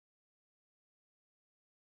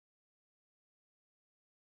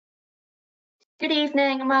Good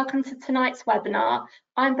evening and welcome to tonight's webinar.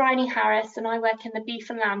 I'm Bryony Harris and I work in the beef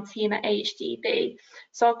and lamb team at AHDB.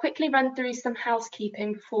 So I'll quickly run through some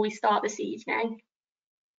housekeeping before we start this evening.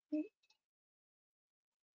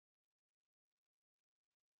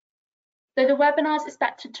 So the webinar is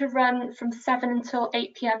expected to run from 7 until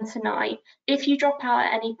 8 PM tonight. If you drop out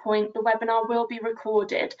at any point, the webinar will be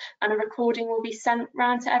recorded and a recording will be sent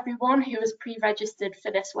round to everyone who has pre-registered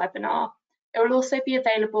for this webinar. It will also be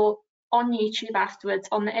available on YouTube afterwards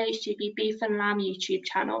on the AHDB Beef and Lamb YouTube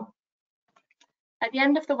channel. At the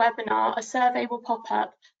end of the webinar, a survey will pop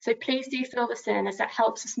up, so please do fill this in as it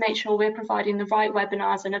helps us make sure we're providing the right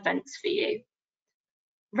webinars and events for you.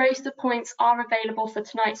 Roster points are available for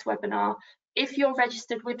tonight's webinar. If you're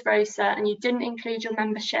registered with Roster and you didn't include your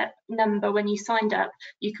membership number when you signed up,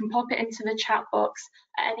 you can pop it into the chat box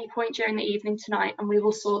at any point during the evening tonight and we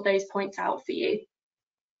will sort those points out for you.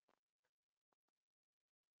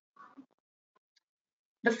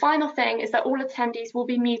 The final thing is that all attendees will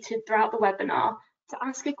be muted throughout the webinar. To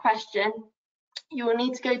ask a question, you will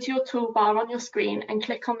need to go to your toolbar on your screen and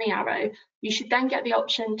click on the arrow. You should then get the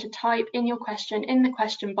option to type in your question in the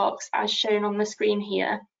question box as shown on the screen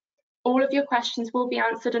here. All of your questions will be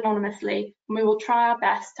answered anonymously and we will try our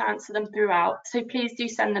best to answer them throughout, so please do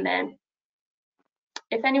send them in.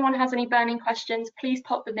 If anyone has any burning questions, please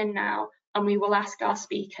pop them in now and we will ask our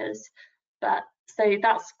speakers. So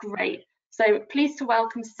that's great. So pleased to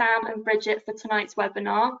welcome Sam and Bridget for tonight's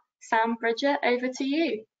webinar. Sam, Bridget, over to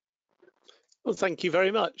you. Well, thank you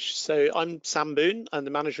very much. So I'm Sam Boone. I'm the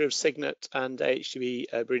manager of Signet and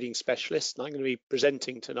AHDB breeding specialist, and I'm going to be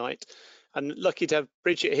presenting tonight. And lucky to have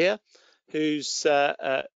Bridget here, who's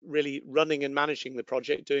really running and managing the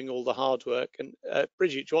project, doing all the hard work. And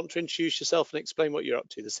Bridget, do you want to introduce yourself and explain what you're up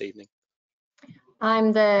to this evening?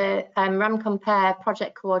 I'm the RamCompare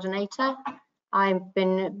project coordinator. I've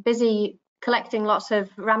been busy collecting lots of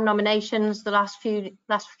RAM nominations the last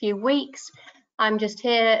few weeks. I'm just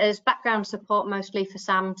here as background support mostly for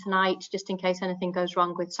Sam tonight, just in case anything goes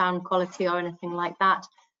wrong with sound quality or anything like that.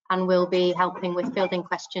 And we'll be helping with fielding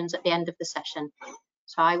questions at the end of the session.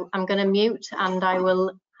 So I'm going to mute and I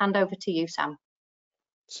will hand over to you, Sam.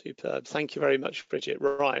 Superb. Thank you very much, Bridget.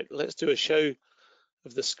 Right, let's do a show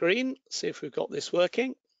of the screen, see if we've got this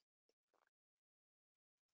working.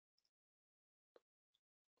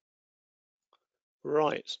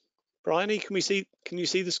 Right, Bryony, can you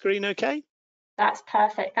see the screen okay? That's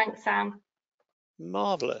perfect, thanks Sam.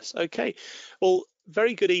 Marvelous. Okay, well,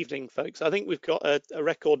 very good evening, folks. I think we've got a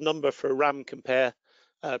record number for a RamCompare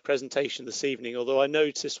presentation this evening, although I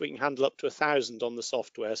noticed we can handle up to 1,000 on the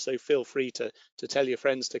software, so feel free to tell your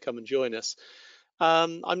friends to come and join us.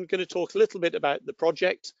 I'm going to talk a little bit about the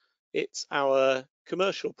project. It's our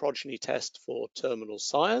commercial progeny test for terminal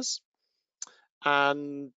sires.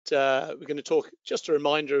 And we're going to talk, just a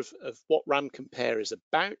reminder of what RamCompare is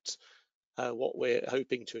about, what we're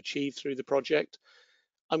hoping to achieve through the project.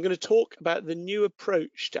 I'm going to talk about the new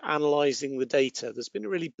approach to analysing the data. There's been a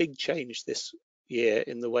really big change this year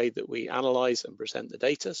in the way that we analyse and present the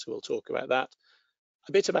data, so we'll talk about that.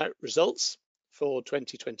 A bit about results for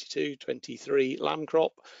 2022-23 lamb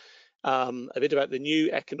crop, a bit about the new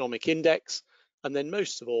economic index, and then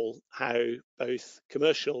most of all, how both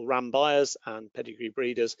commercial ram buyers and pedigree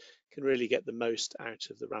breeders can really get the most out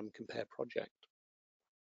of the RamCompare project.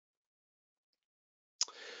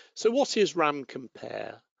 So what is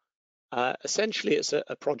RamCompare? Essentially, it's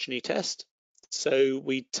a progeny test. So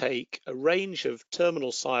we take a range of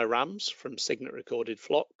terminal sire rams from Signet recorded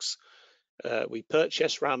flocks. We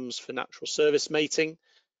purchase rams for natural service mating,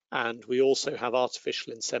 and we also have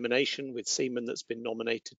artificial insemination with semen that's been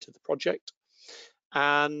nominated to the project.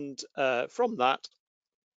 And from that,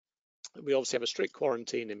 we obviously have a strict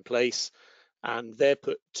quarantine in place, and they're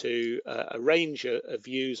put to a range of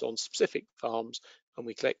views on specific farms, and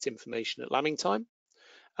we collect information at lambing time.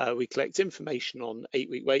 We collect information on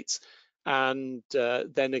 8-week weights, and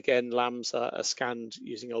then again, lambs are scanned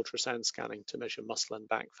using ultrasound scanning to measure muscle and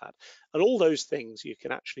back fat. And all those things you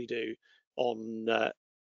can actually do on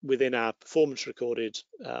within our performance recorded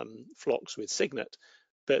flocks with Signet.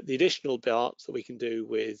 But the additional part that we can do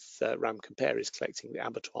with RamCompare is collecting the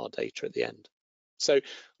Abattoir data at the end. So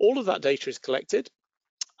all of that data is collected,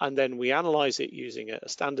 and then we analyze it using a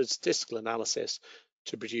standard statistical analysis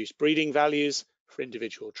to produce breeding values for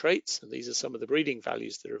individual traits. And these are some of the breeding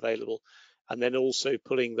values that are available. And then also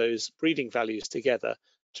pulling those breeding values together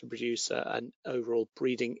to produce an overall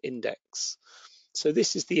breeding index. So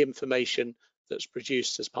this is the information that's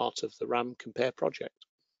produced as part of the RamCompare project.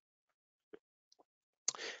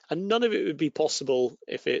 And none of it would be possible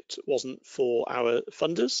if it wasn't for our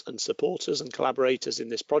funders and supporters and collaborators in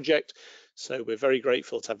this project. So we're very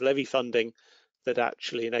grateful to have levy funding that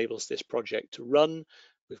actually enables this project to run.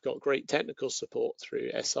 We've got great technical support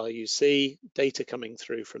through SIUC, data coming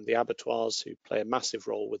through from the abattoirs who play a massive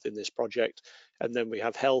role within this project. And then we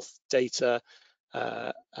have health, data,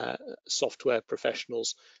 software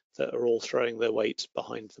professionals that are all throwing their weight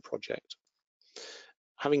behind the project.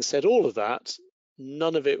 Having said all of that,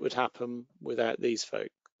 none of it would happen without these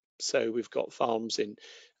folk. So we've got farms in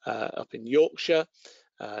up in Yorkshire,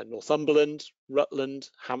 Northumberland, Rutland,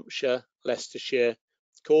 Hampshire, Leicestershire,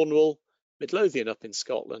 Cornwall, Midlothian up in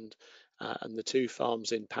Scotland, and the 2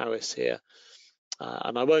 farms in Powys here.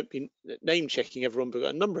 And I won't be name checking everyone, but we've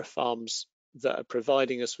got a number of farms that are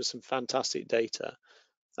providing us with some fantastic data.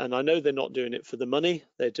 And I know they're not doing it for the money,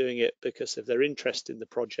 they're doing it because of their interest in the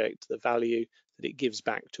project, the value that it gives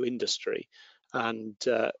back to industry. And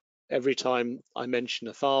every time I mention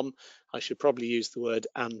a farm, I should probably use the word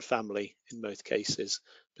 "and family" in both cases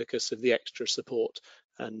because of the extra support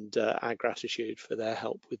and our gratitude for their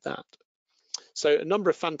help with that. So a number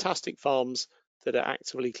of fantastic farms that are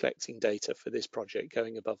actively collecting data for this project,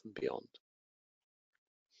 going above and beyond.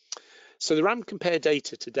 So the RamCompare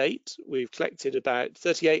data to date, we've collected about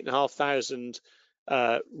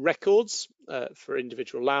 38,500 records for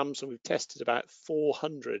individual lambs, and we've tested about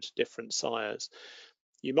 400 different sires.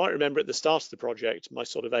 You might remember at the start of the project, my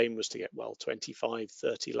sort of aim was to get, well, 25,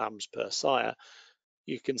 30 lambs per sire.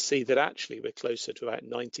 You can see that actually we're closer to about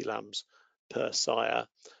 90 lambs per sire.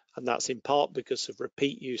 And that's in part because of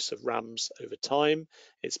repeat use of rams over time.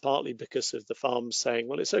 It's partly because of the farms saying,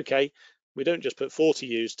 well, it's okay. We don't just put 40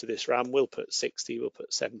 ewes to this ram, we'll put 60, we'll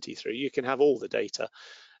put 70 through. You can have all the data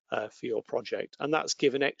for your project. And that's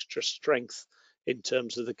given extra strength in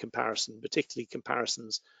terms of the comparison, particularly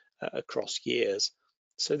comparisons across years.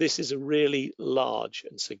 So this is a really large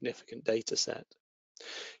and significant data set.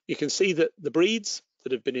 You can see that the breeds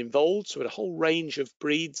that have been involved, so a whole range of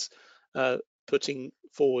breeds putting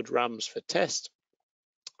forward rams for test.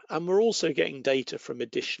 And we're also getting data from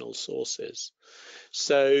additional sources.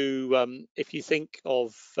 So if you think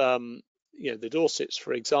of the Dorsets,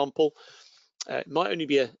 for example, it might only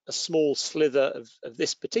be a small slither of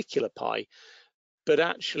this particular pie, but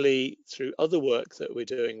actually through other work that we're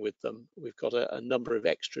doing with them, we've got a number of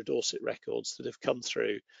extra Dorset records that have come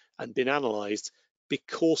through and been analysed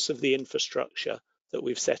because of the infrastructure that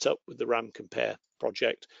we've set up with the RamCompare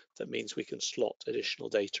project. That means we can slot additional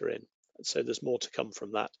data in. So there's more to come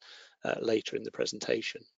from that later in the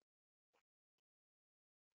presentation.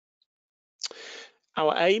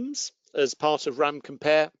 Our aims as part of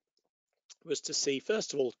RamCompare was to see,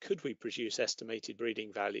 first of all, could we produce estimated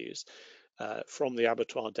breeding values from the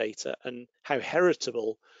abattoir data, and how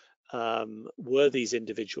heritable were these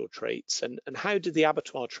individual traits, and how did the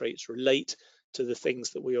abattoir traits relate to the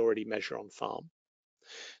things that we already measure on farm.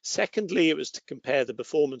 Secondly, it was to compare the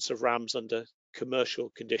performance of rams under commercial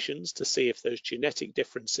conditions to see if those genetic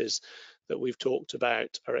differences that we've talked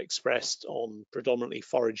about are expressed on predominantly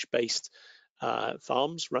forage-based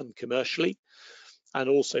farms run commercially, and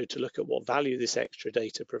also to look at what value this extra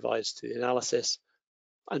data provides to the analysis.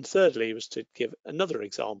 And thirdly was to give another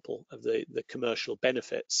example of the commercial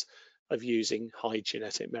benefits of using high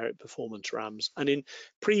genetic merit performance rams. And in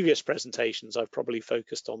previous presentations, I've probably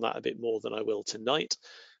focused on that a bit more than I will tonight,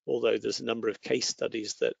 although there's a number of case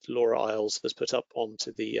studies that Laura Isles has put up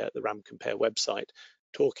onto the RamCompare website,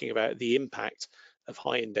 talking about the impact of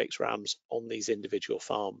high index rams on these individual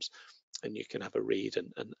farms. And you can have a read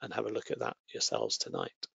and have a look at that yourselves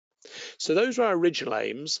tonight. So those were our original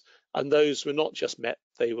aims, and those were not just met,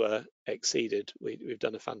 they were exceeded. We've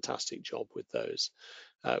done a fantastic job with those,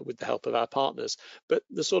 with the help of our partners. But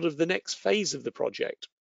the next phase of the project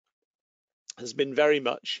has been very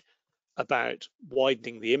much about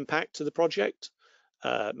widening the impact of the project,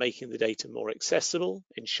 making the data more accessible,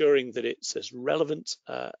 ensuring that it's as relevant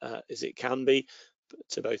as it can be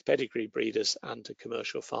to both pedigree breeders and to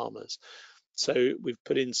commercial farmers. So we've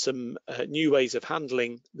put in some new ways of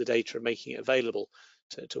handling the data and making it available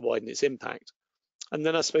to widen its impact. And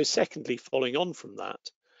then I suppose secondly, following on from that,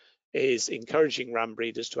 is encouraging ram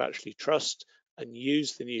breeders to actually trust and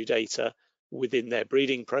use the new data within their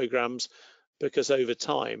breeding programs, because over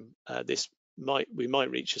time we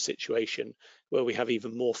might reach a situation where we have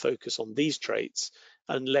even more focus on these traits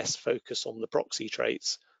and less focus on the proxy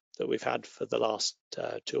traits that we've had for the last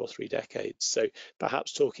 2 or 3 decades. So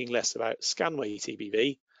perhaps talking less about scan weight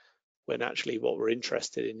EBV, when actually what we're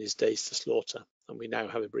interested in is days to slaughter, and we now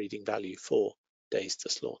have a breeding value for days to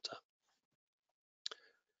slaughter.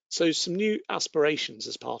 So some new aspirations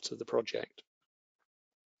as part of the project.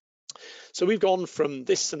 So we've gone from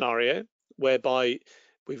this scenario whereby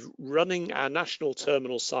we're running our National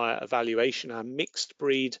Terminal Sire Evaluation, our mixed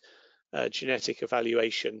breed genetic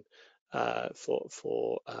evaluation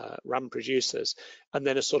for RAM producers, and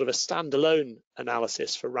then a sort of a standalone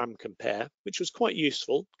analysis for RamCompare, which was quite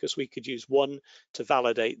useful because we could use one to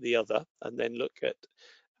validate the other and then look at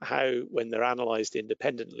how, when they're analysed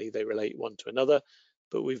independently, they relate one to another.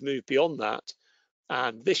 But we've moved beyond that,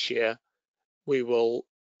 and this year we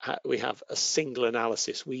have a single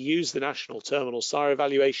analysis. We use the National Terminal Sire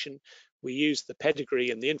Evaluation, we use the pedigree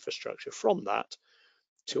and the infrastructure from that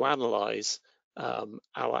to analyse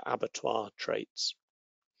our abattoir traits.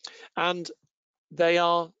 And they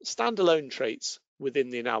are standalone traits within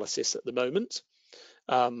the analysis at the moment.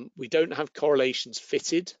 We don't have correlations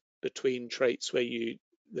fitted between traits where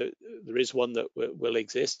there is one that will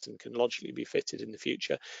exist and can logically be fitted in the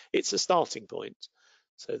future. It's a starting point.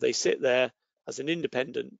 So they sit there as an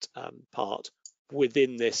independent part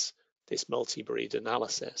within this multi-breed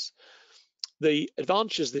analysis. The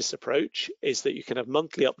advantage of this approach is that you can have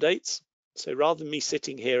monthly updates. So rather than me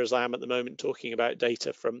sitting here as I am at the moment talking about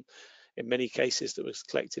data from, in many cases, that was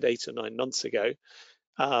collected 8 or 9 months ago,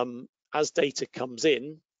 as data comes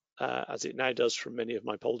in, as it now does from many of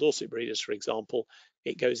my Pole Dorset breeders, for example,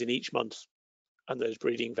 it goes in each month and those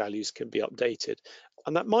breeding values can be updated.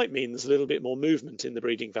 And that might mean there's a little bit more movement in the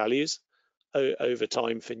breeding values over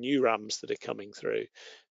time for new rams that are coming through.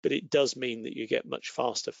 But it does mean that you get much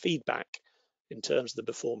faster feedback in terms of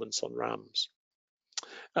the performance on rams.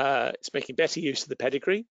 It's making better use of the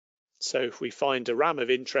pedigree. So if we find a ram of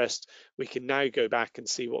interest, we can now go back and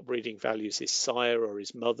see what breeding values his sire or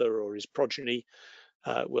his mother or his progeny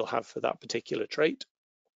will have for that particular trait.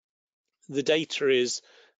 The data is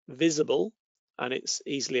visible and it's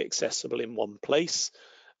easily accessible in one place.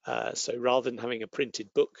 So rather than having a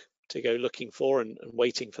printed book to go looking for and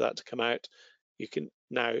waiting for that to come out, you can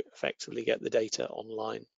now effectively get the data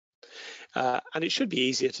online. And it should be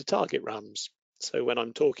easier to target rams. So when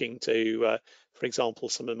I'm talking to, for example,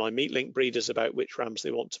 some of my meat-link breeders about which rams they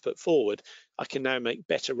want to put forward, I can now make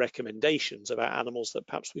better recommendations about animals that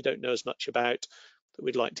perhaps we don't know as much about, that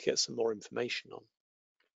we'd like to get some more information on.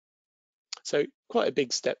 So quite a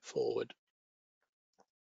big step forward.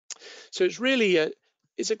 So it's really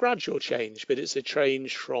it's a gradual change, but it's a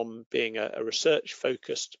change from being a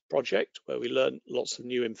research-focused project where we learn lots of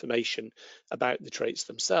new information about the traits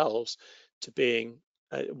themselves to being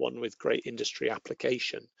one with great industry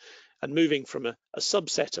application, and moving from a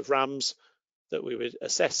subset of rams that we were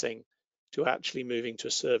assessing to actually moving to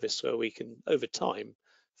a service where we can, over time,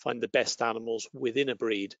 find the best animals within a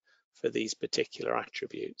breed for these particular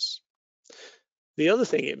attributes. The other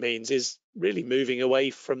thing it means is really moving away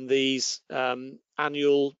from these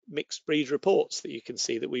annual mixed breed reports that you can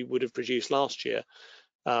see that we would have produced last year,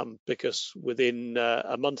 because within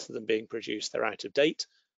a month of them being produced, they're out of date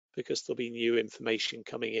because there'll be new information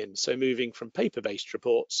coming in. So moving from paper-based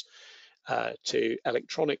reports to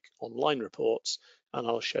electronic online reports, and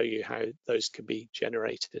I'll show you how those can be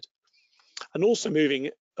generated. And also moving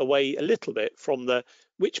away a little bit from the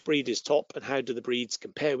which breed is top and how do the breeds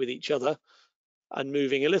compare with each other, and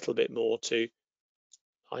moving a little bit more to,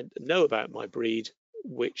 I know about my breed,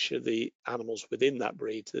 which are the animals within that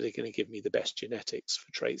breed that are going to give me the best genetics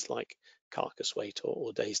for traits like carcass weight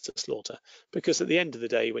or days to slaughter. Because at the end of the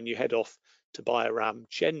day, when you head off to buy a ram,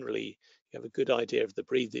 generally you have a good idea of the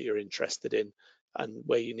breed that you're interested in, and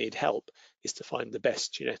where you need help is to find the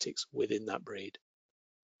best genetics within that breed.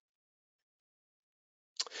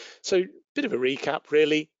 So a bit of a recap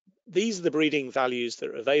really. These are the breeding values that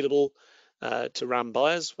are available to ram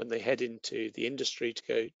buyers when they head into the industry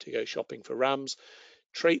to go shopping for rams.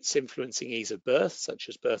 Traits influencing ease of birth, such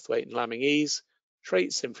as birth weight and lambing ease,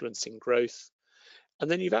 traits influencing growth. And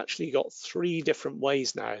then you've actually got 3 different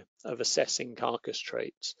ways now of assessing carcass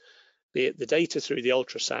traits, be it the data through the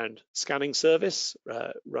ultrasound scanning service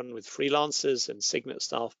run with freelancers and Signet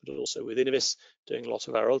staff, but also with Innovis doing a lot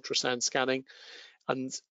of our ultrasound scanning.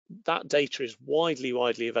 And that data is widely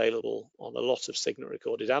available on a lot of Signet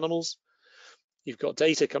recorded animals. You've got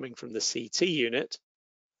data coming from the CT unit,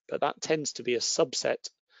 but that tends to be a subset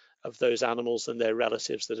of those animals and their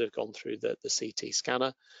relatives that have gone through the CT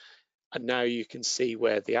scanner. And now you can see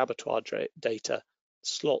where the abattoir data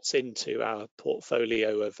slots into our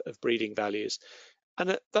portfolio of breeding values.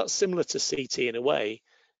 And that's similar to CT in a way,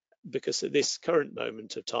 because at this current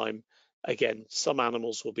moment of time, again, some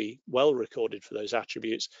animals will be well recorded for those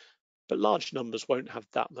attributes, but large numbers won't have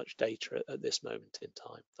that much data at this moment in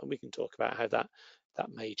time. And we can talk about how that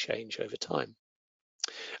may change over time.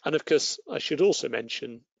 And of course, I should also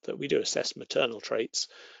mention that we do assess maternal traits.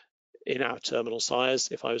 in our terminal sires,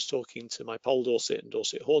 if I was talking to my Pole Dorset and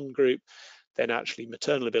Dorset Horn group, then actually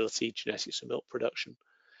maternal ability, genetics for milk production,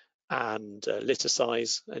 and litter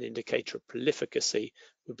size, an indicator of prolificacy,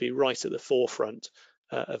 would be right at the forefront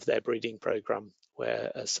of their breeding program,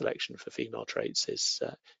 where selection for female traits is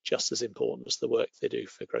just as important as the work they do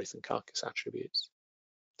for growth and carcass attributes.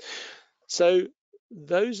 So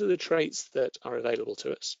those are the traits that are available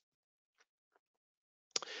to us.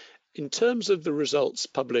 In terms of the results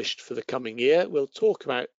published for the coming year, we'll talk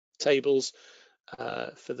about tables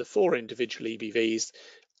for the 4 individual EBVs,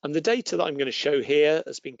 and the data that I'm going to show here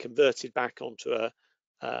has been converted back onto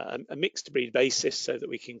a mixed breed basis so that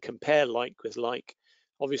we can compare like with like.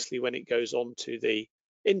 Obviously, when it goes onto the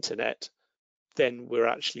internet, then we're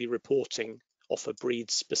actually reporting off a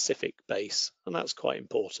breed specific base, and that's quite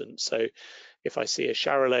important. So if I see a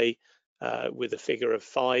Charolais with a figure of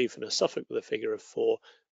 5 and a Suffolk with a figure of 4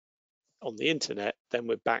 on the internet, then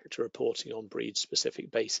we're back to reporting on breed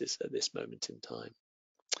specific basis at this moment in time.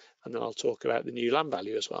 And then I'll talk about the new lamb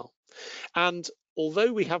value as well. And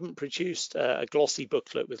although we haven't produced a glossy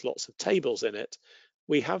booklet with lots of tables in it,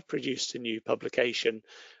 we have produced a new publication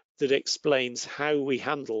that explains how we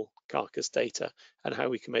handle carcass data and how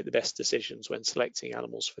we can make the best decisions when selecting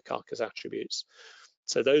animals for carcass attributes.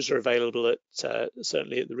 So those are available at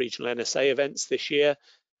certainly at the regional NSA events this year,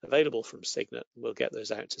 available from Signet. We'll get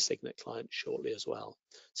those out to Signet clients shortly as well.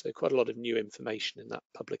 So quite a lot of new information in that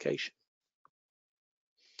publication.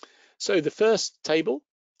 So the first table,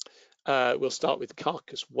 we'll start with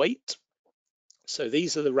carcass weight. So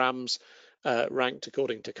these are the rams ranked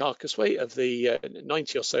according to carcass weight of the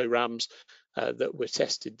 90 or so rams that were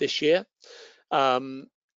tested this year.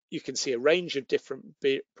 You can see a range of different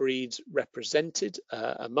breeds represented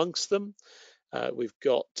amongst them. We've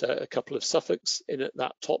got a couple of Suffolks in at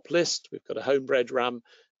that top list. We've got a homebred ram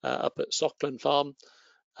up at Sockland Farm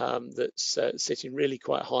that's sitting really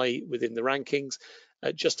quite high within the rankings.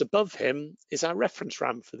 Just above him is our reference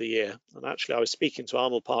ram for the year. And actually, I was speaking to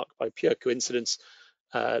Arnold Park by pure coincidence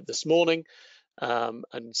this morning,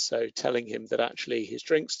 and so telling him that actually his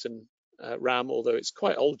Drinkston ram, although it's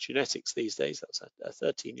quite old genetics these days, that's a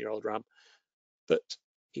 13-year-old ram, but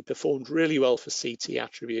he performed really well for CT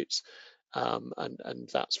attributes, and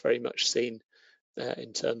that's very much seen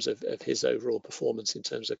in terms of his overall performance in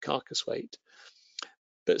terms of carcass weight.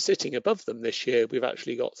 But sitting above them this year, we've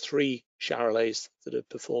actually got 3 Charolais that have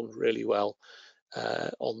performed really well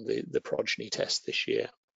on the progeny test this year.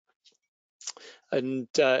 And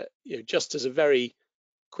you know, just as a very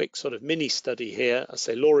quick sort of mini study here, I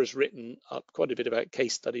say Laura's written up quite a bit about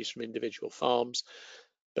case studies from individual farms,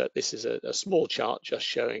 but this is a small chart just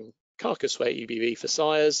showing carcass weight EBV for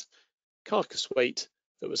sires, carcass weight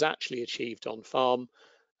that was actually achieved on farm,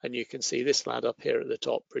 and you can see this lad up here at the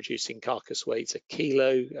top producing carcass weight a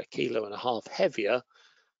kilo and a half heavier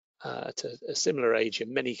at a similar age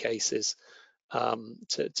in many cases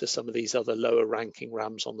to some of these other lower ranking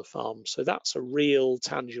rams on the farm. So that's a real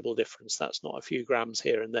tangible difference. That's not a few grams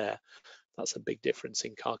here and there. That's a big difference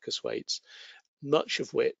in carcass weights, much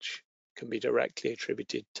of which can be directly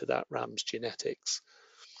attributed to that ram's genetics.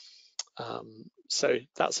 So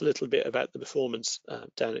that's a little bit about the performance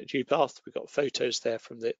down at Dewpath. We've got photos there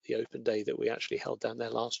from the open day that we actually held down there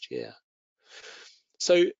last year.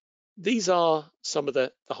 So these are some of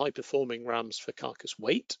the high performing rams for carcass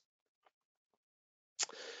weight.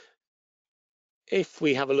 If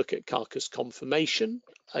we have a look at carcass conformation,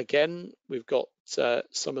 again, we've got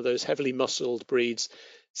some of those heavily muscled breeds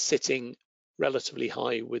sitting relatively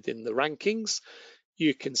high within the rankings.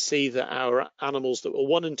 You can see that our animals that were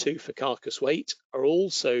 1 and 2 for carcass weight are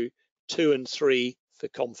also 2 and 3 for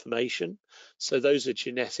conformation. So those are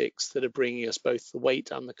genetics that are bringing us both the weight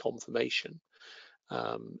and the conformation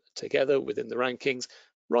together within the rankings.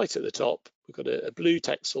 Right at the top, we've got a blue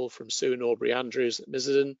Texel from Sue and Aubrey Andrews at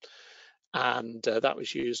Miserdon, and that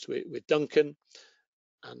was used with Duncan.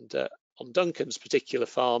 And on Duncan's particular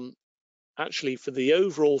farm, actually for the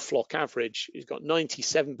overall flock average, he's got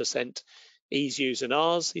 97% E's, U's and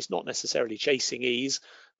R's. He's not necessarily chasing E's,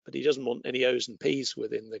 but he doesn't want any O's and P's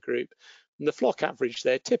within the group. And the flock average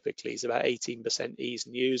there typically is about 18% E's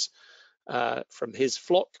and U's from his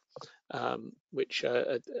flock, which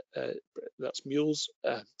that's mules.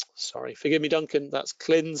 Sorry, forgive me, Duncan, that's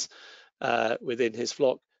clins within his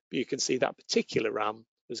flock. But you can see that particular ram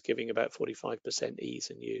was giving about 45% E's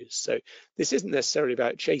and U's. So this isn't necessarily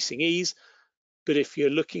about chasing E's, but if you're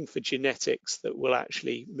looking for genetics that will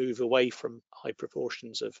actually move away from high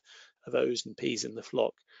proportions of O's and P's in the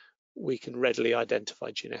flock, we can readily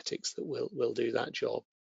identify genetics that will do that job.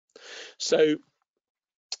 So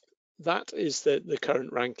that is the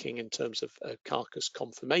current ranking in terms of carcass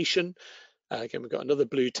conformation. Again, we've got another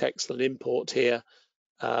blue Texlan import here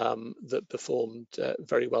that performed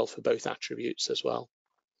very well for both attributes as well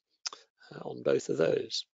on both of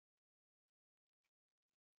those.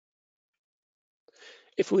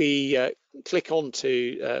 If we click on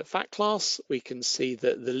to fat class, we can see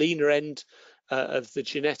that the leaner end of the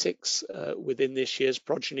genetics within this year's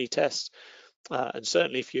progeny test. And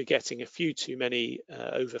certainly if you're getting a few too many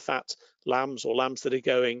overfat lambs or lambs that are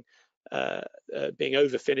going being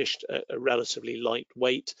overfinished at a relatively light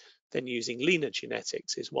weight, then using leaner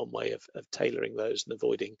genetics is one way of tailoring those and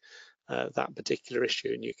avoiding that particular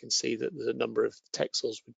issue. And you can see that the number of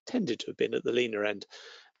Texels tended to have been at the leaner end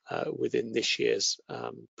within this year's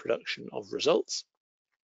production of results.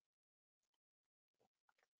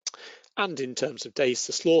 And in terms of days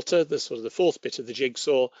to slaughter, the sort of the fourth bit of the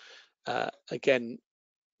jigsaw, again,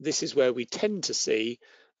 this is where we tend to see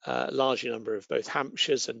a larger number of both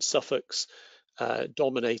Hampshires and Suffolks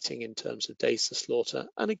dominating in terms of days to slaughter.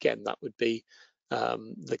 And again, that would be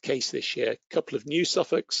the case this year. A couple of new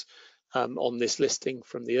Suffolks on this listing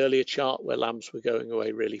from the earlier chart where lambs were going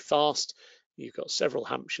away really fast. You've got several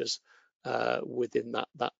Hampshires within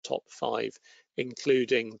that top 5,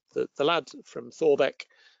 including the lad from Thorbeck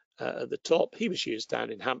at the top. He was used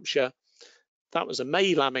down in Hampshire. That was a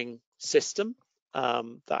May lambing system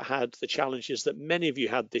that had the challenges that many of you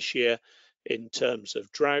had this year in terms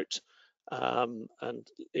of drought, and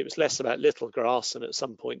it was less about little grass, and at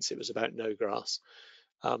some points it was about no grass.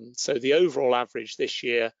 So the overall average this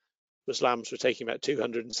year was lambs were taking about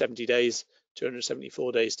 270 days,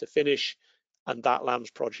 274 days to finish, and that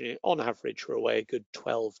lamb's progeny on average were away a good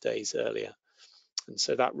 12 days earlier. And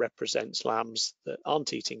so that represents lambs that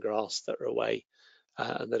aren't eating grass, that are away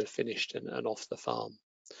and that are finished and off the farm.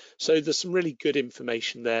 So there's some really good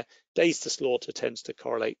information there. Days to slaughter tends to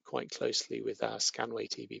correlate quite closely with our scan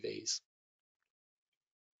weight EBVs.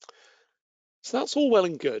 So that's all well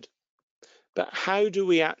and good, but how do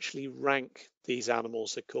we actually rank these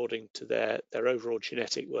animals according to their overall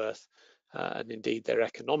genetic worth and indeed their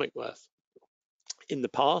economic worth? In the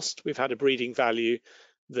past, we've had a breeding value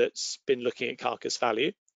that's been looking at carcass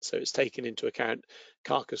value. So it's taken into account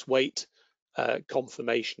carcass weight,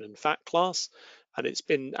 conformation and fat class. And it's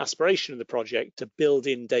been aspiration of the project to build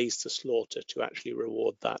in days to slaughter to actually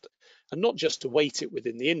reward that. And not just to weight it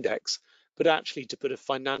within the index, but actually to put a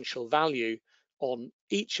financial value on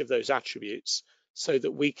each of those attributes so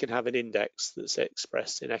that we can have an index that's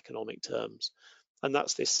expressed in economic terms. And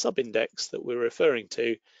that's this sub-index that we're referring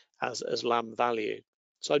to as lamb value.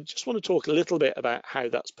 So I just want to talk a little bit about how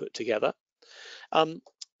that's put together.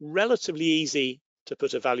 Relatively easy to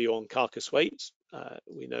put a value on carcass weight.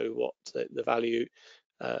 We know what the value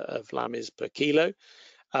of lamb is per kilo.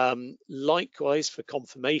 Likewise for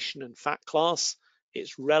conformation and fat class,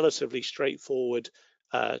 it's relatively straightforward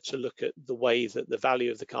to look at the way that the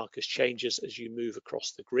value of the carcass changes as you move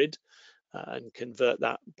across the grid and convert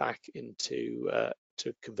that back into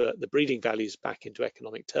to convert the breeding values back into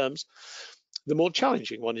economic terms. The more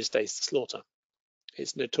challenging one is days to slaughter.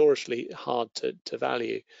 It's notoriously hard to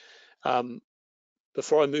value.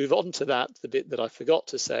 Before I move on to that, the bit that I forgot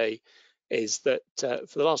to say is that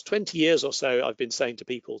for the last 20 years or so, I've been saying to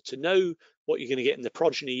people, to know what you're going to get in the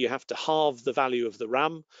progeny, you have to halve the value of the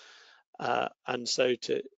ram. And so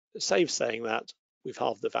to save saying that, we've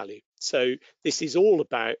halved the value. So this is all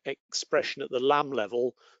about expression at the lamb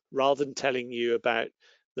level, rather than telling you about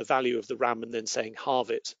the value of the ram and then saying halve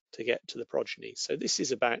it to get to the progeny. So this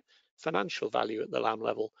is about financial value at the lamb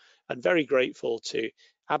level, and very grateful to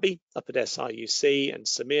Abby up at SIUC and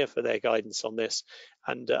Samir for their guidance on this,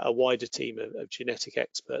 and a wider team of genetic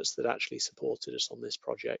experts that actually supported us on this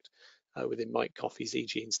project within Mike Coffey's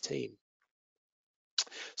eGenes team.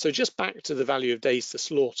 So just back to the value of days to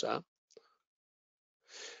slaughter.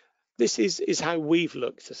 This is how we've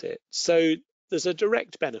looked at it. So there's a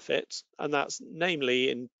direct benefit, and that's namely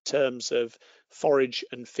in terms of forage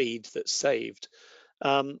and feed that's saved.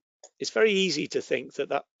 It's very easy to think that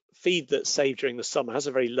that feed that's saved during the summer has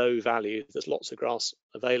a very low value. There's lots of grass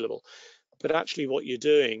available. But actually what you're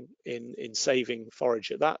doing in saving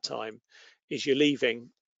forage at that time is you're leaving,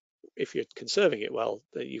 if you're conserving it well,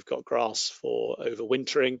 that you've got grass for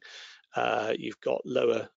overwintering, you've got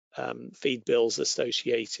lower feed bills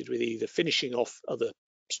associated with either finishing off other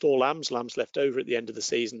store lambs left over at the end of the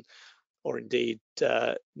season, or indeed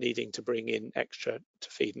needing to bring in extra to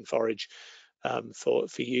feed and forage for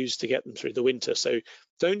use to get them through the winter. So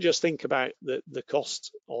don't just think about the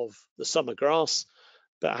cost of the summer grass,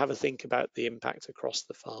 but have a think about the impact across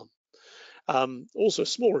the farm. Also a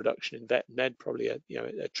small reduction in vet and med, probably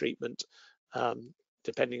a treatment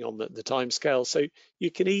depending on the time scale. So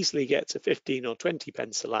you can easily get to 15 or 20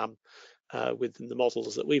 pence a lamb within the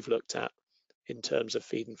models that we've looked at in terms of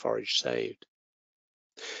feed and forage saved.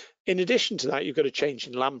 In addition to that, you've got a change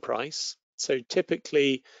in lamb price. So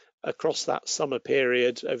typically across that summer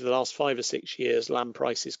period, over the last 5 or 6 years, lamb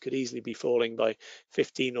prices could easily be falling by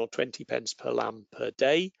 15 or 20 pence per lamb per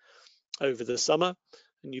day over the summer.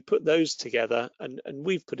 And you put those together, and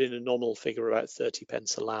we've put in a nominal figure about 30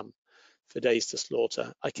 pence a lamb for days to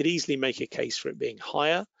slaughter. I could easily make a case for it being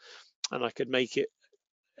higher, and I could make it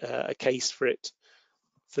a case for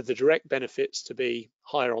the direct benefits to be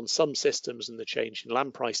higher on some systems and the change in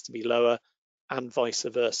lamb price to be lower, and vice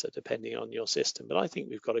versa, depending on your system. But I think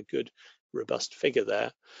we've got a good, robust figure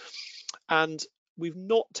there. And we've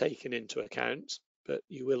not taken into account, but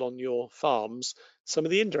you will on your farms, some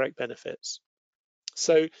of the indirect benefits.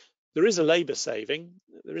 So there is a labour saving.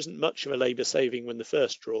 There isn't much of a labour saving when the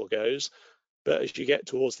first draw goes, but as you get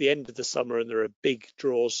towards the end of the summer and there are big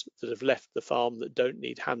draws that have left the farm that don't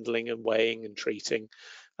need handling and weighing and treating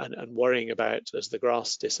and worrying about as the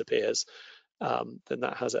grass disappears, then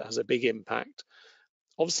that has a big impact.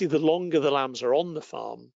 Obviously, the longer the lambs are on the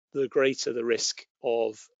farm, the greater the risk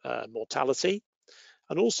of mortality,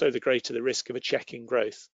 and also the greater the risk of a check in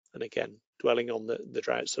growth. And again, dwelling on the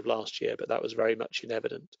droughts of last year, but that was very much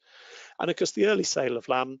evident. And of course, the early sale of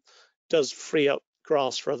lamb does free up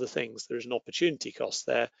grass for other things. There is an opportunity cost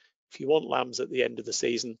there. If you want lambs at the end of the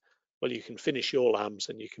season, well, you can finish your lambs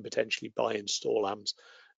and you can potentially buy and store lambs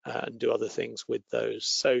and do other things with those.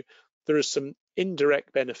 So there are some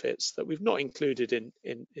indirect benefits that we've not included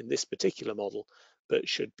in this particular model, but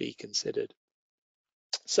should be considered.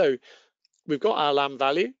 So we've got our lamb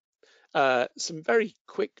value. Some very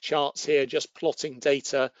quick charts here, just plotting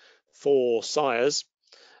data for sires.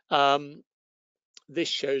 This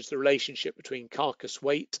shows the relationship between carcass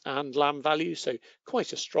weight and lamb value. So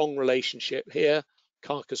quite a strong relationship here.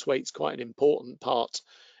 Carcass weight's quite an important part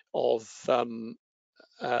of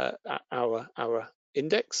our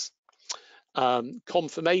index.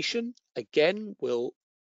 Conformation, again,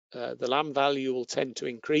 the lamb value will tend to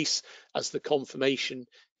increase as the conformation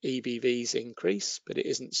EBVs increase, but it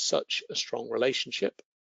isn't such a strong relationship.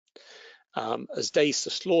 As days to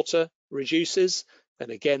slaughter reduces, then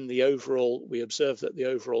again we observe that the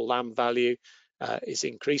overall lamb value is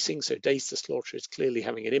increasing. So days to slaughter is clearly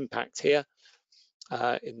having an impact here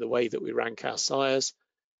in the way that we rank our sires.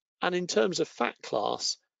 And in terms of fat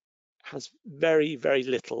class, has very, very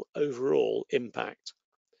little overall impact.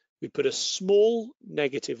 We put a small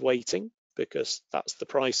negative weighting because that's the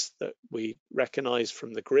price that we recognize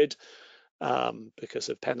from the grid because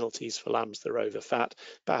of penalties for lambs that are over fat.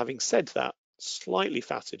 But having said that, slightly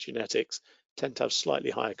fatter genetics tend to have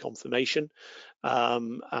slightly higher conformation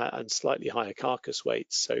and slightly higher carcass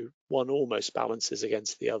weights. So one almost balances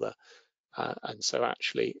against the other. And so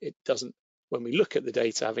actually it doesn't, when we look at the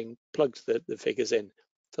data, having plugged the figures in,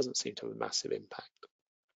 it doesn't seem to have a massive impact.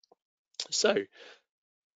 So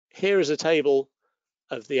here is a table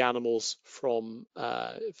of the animals from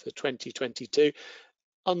for 2022.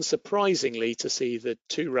 Unsurprisingly, to see the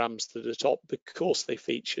 2 rams to the top because they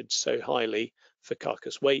featured so highly for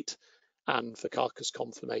carcass weight and for carcass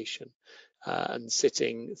conformation, and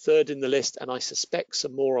sitting third in the list, and I suspect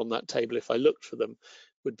some more on that table if I looked for them,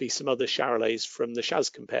 would be some other Charolais from the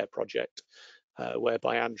RamCompare project,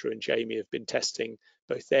 whereby Andrew and Jamie have been testing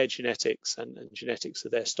both their genetics and genetics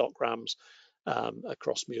of their stock rams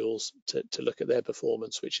across mules to look at their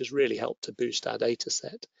performance, which has really helped to boost our data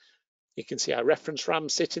set. You can see our reference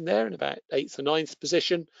rams sitting there in about 8th or 9th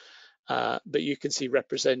position, but you can see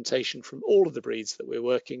representation from all of the breeds that we're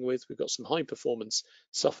working with. We've got some high performance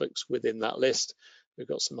Suffolks within that list. We've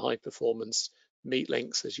got some high performance meat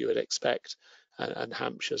links, as you would expect, and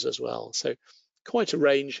Hampshires as well. So quite a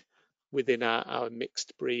range within our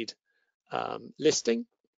mixed breed listing.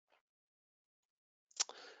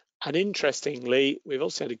 And interestingly, we've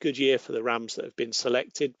also had a good year for the rams that have been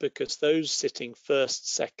selected, because those sitting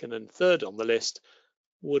 1st, 2nd and 3rd on the list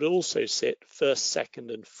would also sit 1st,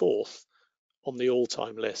 2nd and 4th on the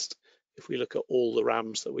all-time list if we look at all the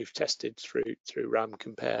rams that we've tested through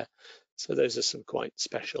RamCompare. So those are some quite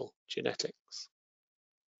special genetics.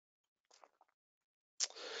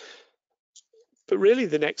 But really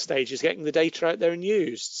the next stage is getting the data out there and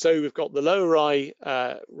used. So we've got the lower eye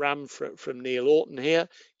ram from Neil Orton here.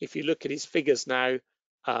 If you look at his figures now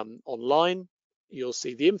online, you'll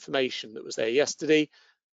see the information that was there yesterday.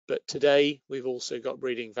 But today we've also got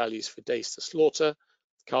breeding values for days to slaughter,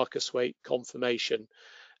 carcass weight, conformation,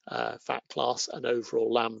 fat class and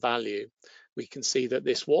overall lamb value. we can see that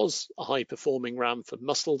this was a high performing ram for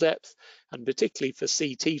muscle depth, and particularly for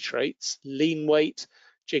CT traits, lean weight,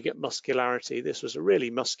 jigget muscularity. This was a really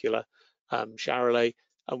muscular Charolais,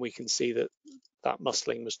 and we can see that that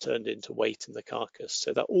muscling was turned into weight in the carcass.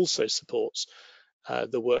 So that also supports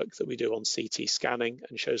the work that we do on CT scanning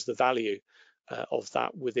and shows the value of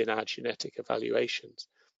that within our genetic evaluations.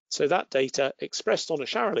 So that data expressed on a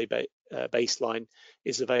Charolais baseline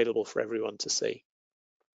is available for everyone to see.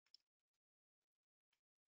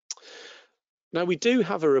 Now we do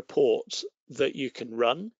have a report that you can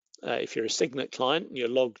run if you're a Signet client and you're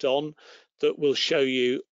logged on, that will show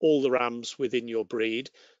you all the rams within your breed.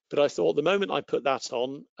 But I thought the moment I put that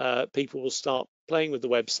on, people will start playing with the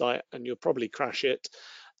website and you'll probably crash it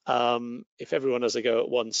if everyone has a go at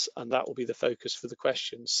once, and that will be the focus for the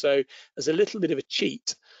questions. So as a little bit of a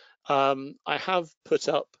cheat, I have put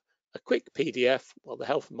up a quick PDF, well, the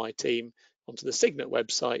help of my team, onto the Signet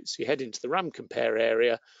website. So you head into the RamCompare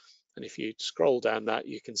area, and if you scroll down that,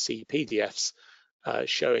 you can see PDFs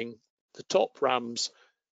showing the top rams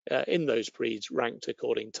in those breeds ranked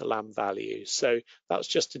according to lamb value. So that's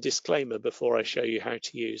just a disclaimer before I show you how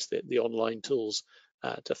to use the online tools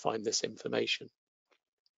to find this information.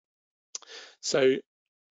 So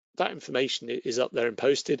that information is up there and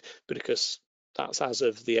posted, but because that's as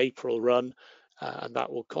of the April run, and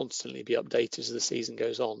that will constantly be updated as the season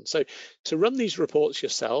goes on. So to run these reports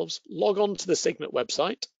yourselves, log on to the Signet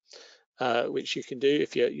website, which you can do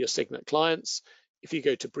if you're Signet clients. If you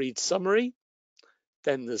go to breed summary,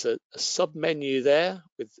 then there's a sub-menu there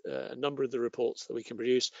with a number of the reports that we can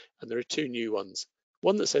produce, and there are two new ones.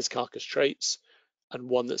 One that says carcass traits and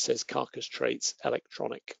one that says carcass traits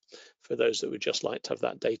electronic, for those that would just like to have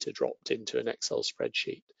that data dropped into an Excel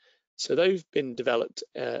spreadsheet. So they've been developed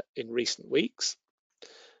in recent weeks.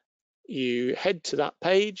 You head to that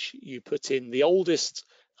page, you put in the oldest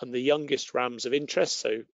and the youngest rams of interest.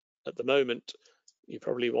 So at the moment, you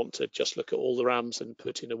probably want to just look at all the rams and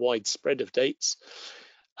put in a wide spread of dates.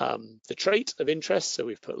 The trait of interest, so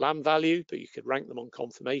we've put lamb value, but you could rank them on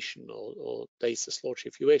conformation or days to slaughter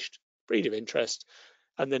if you wished. Breed of interest,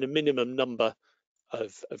 and then a minimum number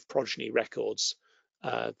of progeny records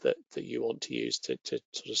that you want to use to sort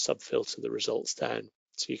of sub-filter the results down.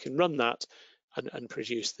 So you can run that and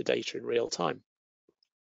produce the data in real time.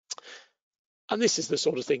 And this is the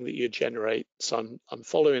sort of thing that you generate. So I'm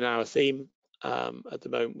following our theme at the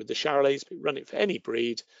moment with the Charolais, but run it for any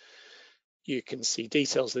breed. You can see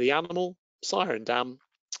details of the animal, sire and dam,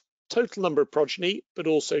 total number of progeny, but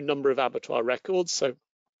also number of abattoir records. So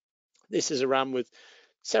this is a ram with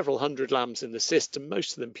several hundred lambs in the system,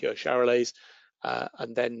 most of them pure Charolais.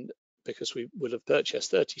 And then because we will have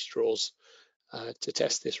purchased 30 straws to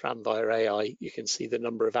test this ram via AI, you can see the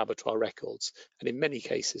number of abattoir records. And in many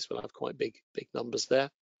cases, we'll have quite big numbers there.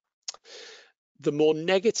 The more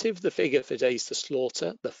negative the figure for days to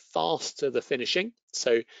slaughter, the faster the finishing.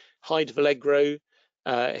 So hide of allegro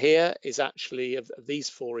here is actually, of these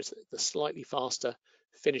four, is the slightly faster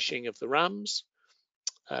finishing of the rams.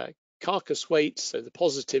 Carcass weight, so the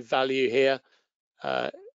positive value here,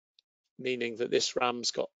 meaning that this ram's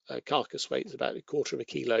got carcass weight is about 1/4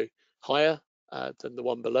 kilo higher than the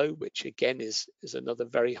one below, which again is another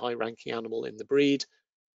very high ranking animal in the breed.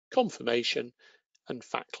 Conformation and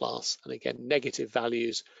fat class, and again negative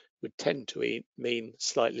values would tend to mean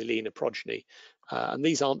slightly leaner progeny, and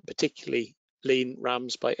these aren't particularly lean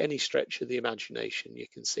rams by any stretch of the imagination. You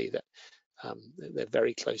can see that they're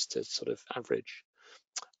very close to sort of average.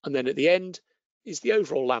 And then at the end is the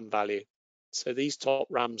overall lamb value. So these top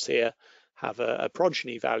rams here have a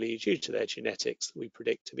progeny value due to their genetics that we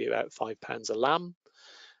predict to be about £5 a lamb.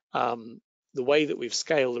 The way that we've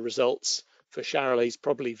scaled the results for Charolais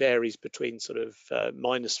probably varies between sort of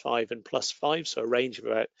 -5 and +5, so a range of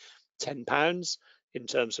about £10 in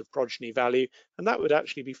terms of progeny value, and that would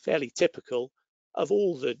actually be fairly typical of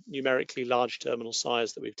all the numerically large terminal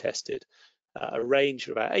sires that we've tested, a range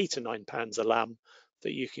of about £8 or £9 a lamb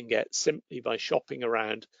that you can get simply by shopping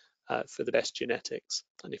around for the best genetics.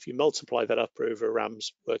 And if you multiply that up over a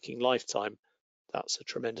ram's working lifetime, that's a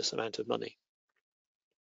tremendous amount of money.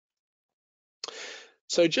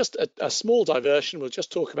 So just a small diversion, we'll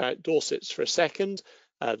just talk about Dorsets for a second.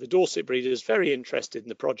 The Dorset breeder is very interested in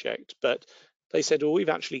the project, but they said, well, we've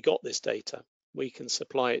actually got this data. We can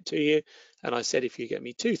supply it to you. And I said, if you get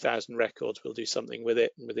me 2,000 records, we'll do something with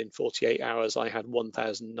it. And within 48 hours, I had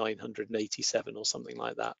 1,987 or something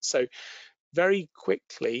like that. So very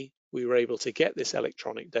quickly, we were able to get this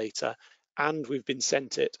electronic data, and we've been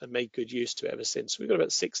sent it and made good use to it ever since. We've got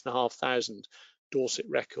about 6,500 Dorset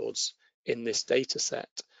records in this data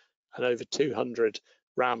set, and over 200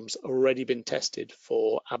 rams already been tested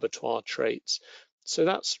for abattoir traits. So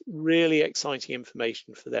that's really exciting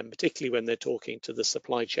information for them, particularly when they're talking to the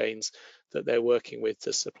supply chains that they're working with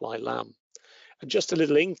to supply lamb. And just a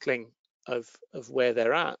little inkling of where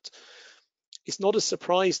they're at. It's not a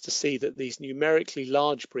surprise to see that these numerically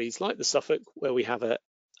large breeds like the Suffolk, where we have a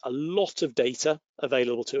lot of data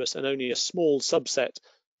available to us and only a small subset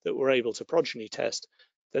that we're able to progeny test,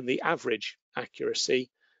 then the average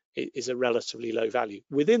accuracy is a relatively low value.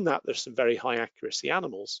 Within that, there's some very high accuracy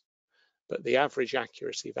animals, but the average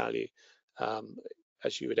accuracy value,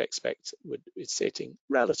 as you would expect, is sitting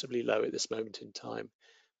relatively low at this moment in time.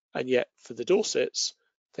 And yet for the Dorsets,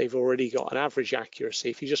 they've already got an average accuracy,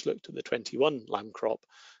 if you just looked at the 21 lamb crop,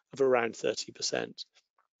 of around 30%.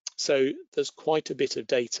 So there's quite a bit of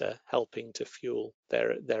data helping to fuel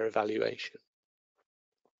their evaluation.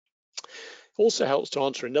 Also helps to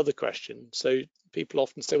answer another question. So people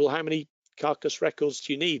often say, well, how many carcass records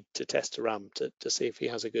do you need to test a ram to see if he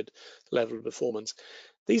has a good level of performance?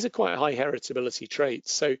 These are quite high heritability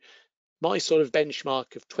traits. So my sort of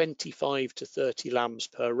benchmark of 25 to 30 lambs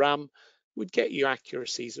per ram would get you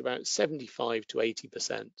accuracies about 75 to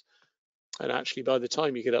 80%. And actually, by the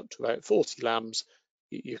time you get up to about 40 lambs,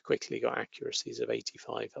 you've quickly got accuracies of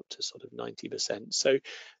 85 up to sort of 90%. So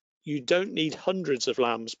you don't need hundreds of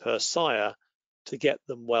lambs per sire to get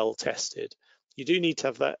them well tested. You do need to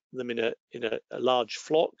have them in a large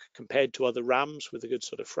flock compared to other rams with a good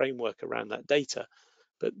sort of framework around that data.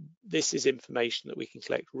 But this is information that we can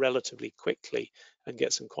collect relatively quickly and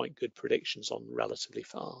get some quite good predictions on relatively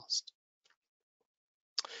fast.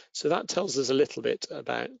 So that tells us a little bit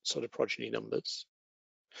about sort of progeny numbers.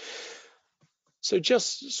 So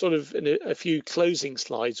just sort of in a few closing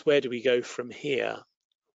slides, where do we go from here?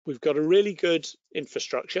 We've got a really good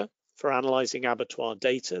infrastructure for analysing abattoir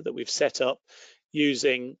data that we've set up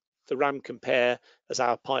using the RamCompare as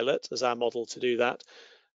our pilot, as our model to do that.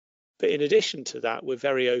 But in addition to that, we're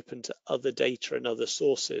very open to other data and other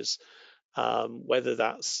sources, whether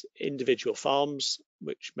that's individual farms,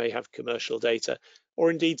 which may have commercial data, or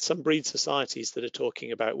indeed some breed societies that are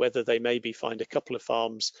talking about whether they maybe find a couple of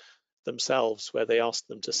farms themselves where they ask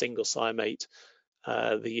them to single sire mate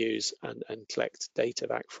the ewes and collect data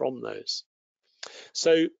back from those.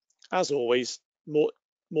 So as always,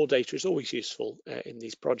 more data is always useful in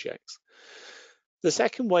these projects. The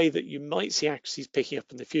second way that you might see accuracies picking up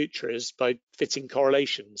in the future is by fitting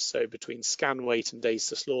correlations. So between scan weight and days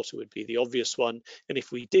to slaughter would be the obvious one. And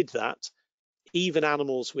if we did that, even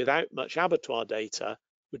animals without much abattoir data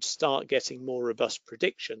would start getting more robust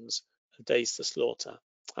predictions of days to slaughter.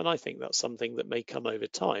 And I think that's something that may come over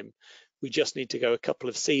time. We just need to go a couple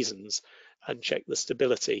of seasons and check the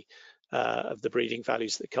stability of the breeding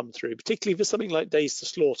values that come through, particularly for something like days to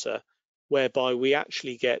slaughter, whereby we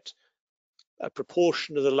actually get a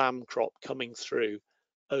proportion of the lamb crop coming through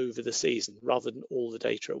over the season rather than all the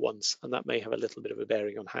data at once. And that may have a little bit of a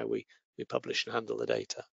bearing on how we publish and handle the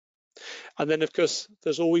data. And then, of course,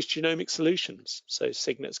 there's always genomic solutions. So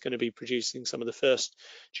Cygnet's going to be producing some of the first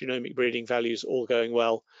genomic breeding values, all going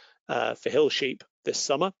well, for hill sheep this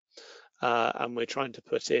summer. And we're trying to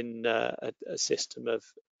put in a system of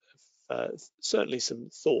certainly some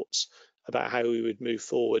thoughts about how we would move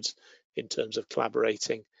forward in terms of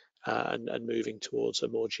collaborating and moving towards a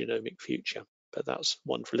more genomic future. But that's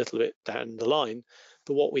one for a little bit down the line.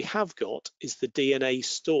 But what we have got is the DNA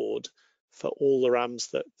stored for all the rams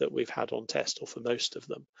that we've had on test, or for most of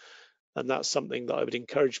them. And that's something that I would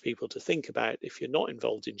encourage people to think about if you're not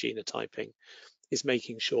involved in genotyping, is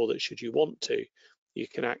making sure that should you want to, you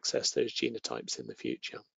can access those genotypes in the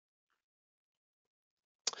future.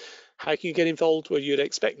 How can you get involved? Well, you'd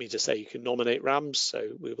expect me to say you can nominate rams,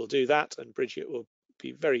 so we will do that, and Bridget will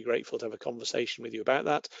be very grateful to have a conversation with you about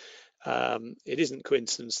that. It isn't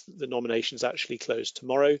coincidence that the nominations actually close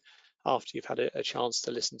tomorrow after you've had a chance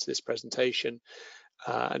to listen to this presentation.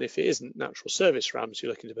 And if it isn't natural service rams you're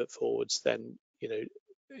looking to put forwards, then, you know,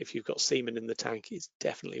 if you've got semen in the tank, it's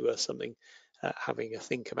definitely worth something having a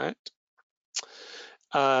think about.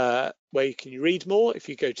 Where can you read more? If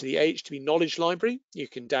you go to the AHDB Knowledge Library, you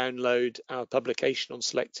can download our publication on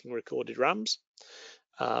selecting recorded rams.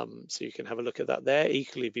 So you can have a look at that there.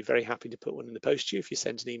 Equally, be very happy to put one in the post to you if you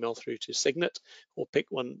send an email through to Cygnet, or pick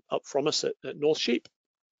one up from us at North Sheep.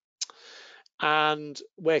 And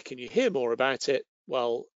where can you hear more about it?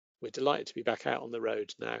 Well, we're delighted to be back out on the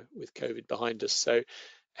road now with COVID behind us. So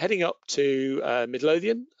heading up to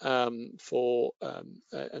Midlothian for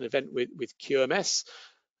an event with QMS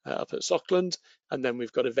up at Sockland, and then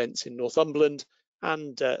we've got events in Northumberland,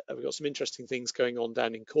 and we've got some interesting things going on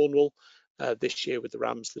down in Cornwall this year with the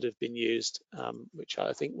rams that have been used, which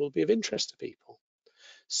I think will be of interest to people.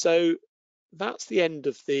 So that's the end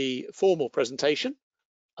of the formal presentation,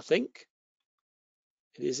 I think.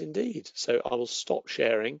 It is indeed. So I will stop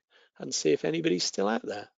sharing and see if anybody's still out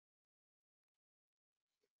there.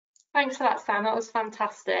 Thanks for that, Sam. That was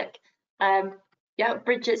fantastic. Yeah,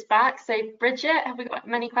 Bridget's back. So Bridget, have we got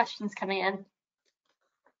many questions coming in?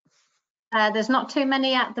 There's not too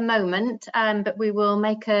many at the moment, but we will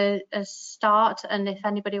make a start, and if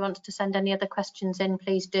anybody wants to send any other questions in,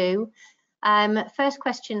 please do. First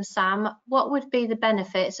question, Sam, what would be the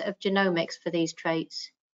benefits of genomics for these traits?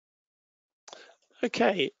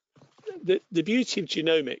 Okay, the beauty of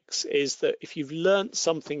genomics is that if you've learnt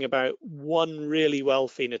something about one really well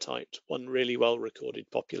phenotyped, one really well recorded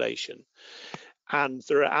population, and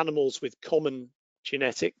there are animals with common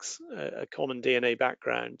genetics, a common DNA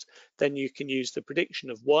background, then you can use the prediction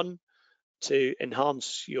of one to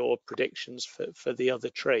enhance your predictions for the other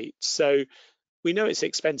traits. So we know it's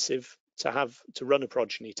expensive to run a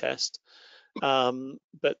progeny test,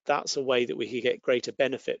 but that's a way that we can get greater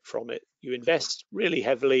benefit from it. You invest really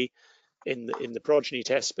heavily in the progeny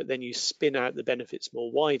test, but then you spin out the benefits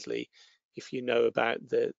more widely if you know about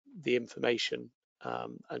the information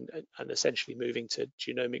and essentially moving to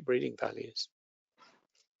genomic breeding values.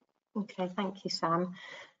 Okay, thank you, Sam.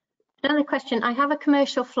 Another question, I have a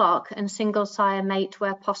commercial flock and single sire mate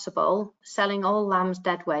where possible, selling all lambs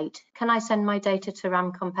dead weight. Can I send my data to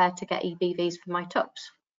RamCompare to get EBVs for my tups?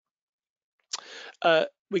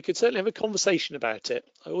 We could certainly have a conversation about it.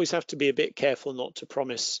 I always have to be a bit careful not to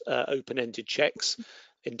promise open-ended checks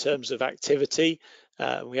in terms of activity.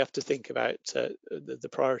 We have to think about the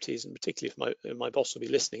priorities, and particularly if my boss will be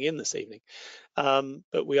listening in this evening.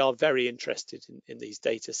 But we are very interested in these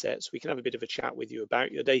data sets. We can have a bit of a chat with you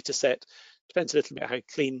about your data set. Depends a little bit how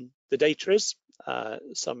clean the data is.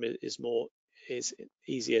 Some is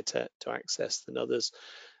easier to access than others.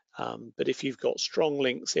 But if you've got strong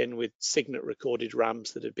links in with signet recorded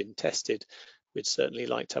rams that have been tested, we'd certainly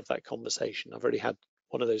like to have that conversation. I've already had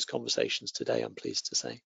one of those conversations today, I'm pleased to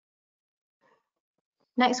say.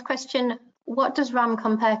 Next question, what does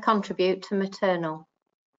RamCompare contribute to maternal?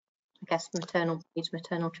 I guess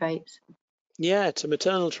maternal traits. Yeah, to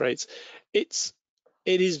maternal traits. It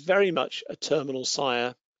is very much a terminal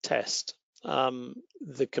sire test.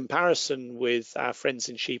 The comparison with our friends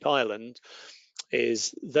in Sheep Island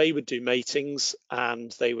is they would do matings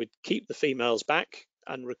and they would keep the females back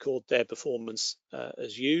and record their performance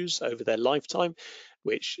as ewes over their lifetime,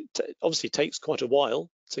 which obviously takes quite a while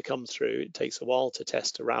to come through. It takes a while to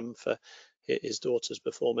test a ram for his daughter's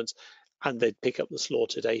performance, and they'd pick up the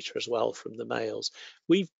slaughter data as well from the males.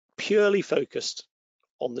 We've purely focused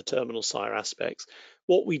on the terminal sire aspects.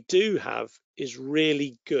 What we do have is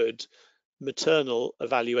really good maternal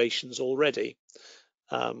evaluations already.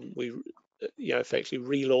 We effectively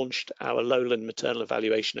relaunched our lowland maternal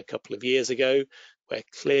evaluation a couple of years ago, where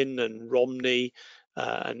Clin and Romney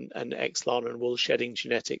and Exlan and wool shedding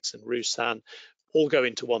genetics and Rusan all go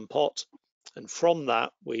into one pot. And from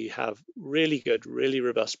that, we have really good, really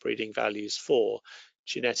robust breeding values for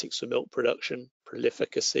genetics for milk production,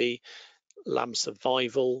 prolificacy, lamb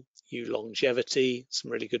survival, ewe longevity,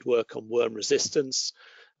 some really good work on worm resistance.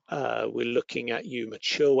 We're looking at ewe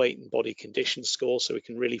mature weight and body condition score, so we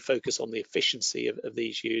can really focus on the efficiency of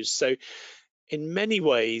these ewes. So in many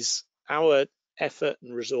ways, our effort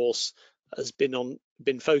and resource has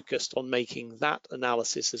been focused on making that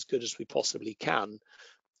analysis as good as we possibly can,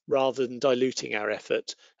 rather than diluting our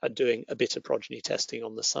effort and doing a bit of progeny testing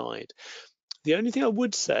on the side. The only thing I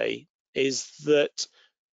would say is that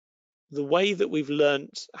the way that we've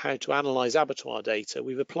learned how to analyze abattoir data,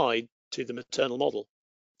 we've applied to the maternal model.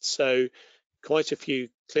 So quite a few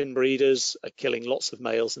Clin breeders are killing lots of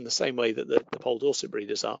males in the same way that the Pole Dorset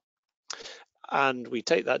breeders are. And we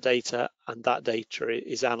take that data, and that data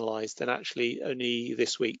is analysed. And actually, only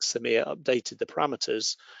this week, Samir updated the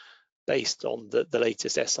parameters based on the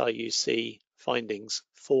latest SIUC findings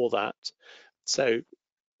for that. So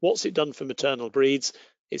what's it done for maternal breeds?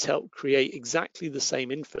 It's helped create exactly the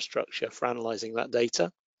same infrastructure for analysing that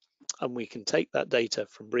data. And we can take that data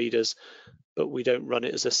from breeders, but we don't run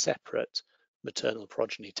it as a separate maternal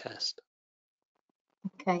progeny test.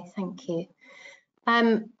 Okay, thank you.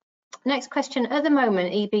 Next question, at the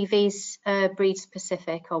moment, EBVs breed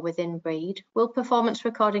specific or within breed. Will performance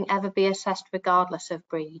recording ever be assessed regardless of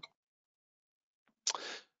breed?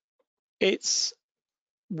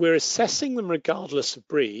 We're assessing them regardless of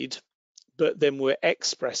breed, but then we're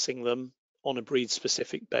expressing them on a breed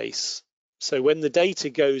specific base. So when the data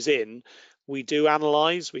goes in, we do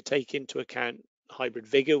analyze, we take into account hybrid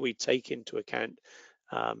vigor, we take into account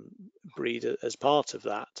breed as part of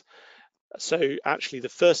that. So actually the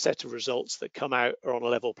first set of results that come out are on a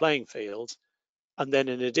level playing field, and then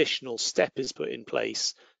an additional step is put in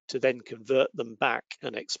place to then convert them back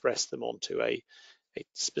and express them onto a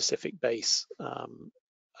specific base.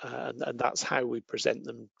 And that's how we present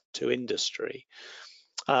them to industry.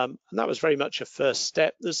 And that was very much a first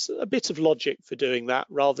step. There's a bit of logic for doing that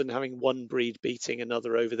rather than having one breed beating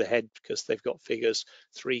another over the head because they've got figures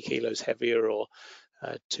 3 kilos heavier or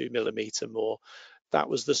 2 millimeter more. That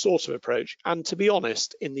was the sort of approach. And to be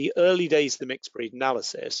honest, in the early days of the mixed breed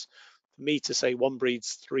analysis, for me to say one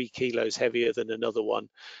breed's 3 kilos heavier than another one,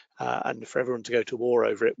 and for everyone to go to war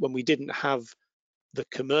over it, when we didn't have the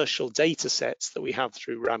commercial data sets that we have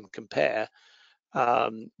through RamCompare,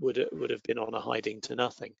 would have been on a hiding to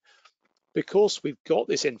nothing. Because we've got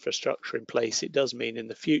this infrastructure in place, it does mean in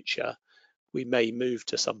the future we may move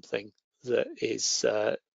to something that is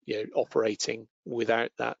operating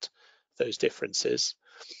without those differences.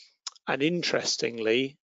 And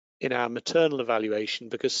interestingly, in our maternal evaluation,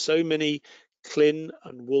 because so many clin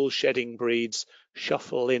and wool shedding breeds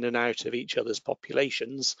shuffle in and out of each other's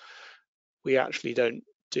populations, we actually don't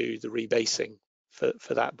do the rebasing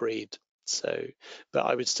for that breed. So, but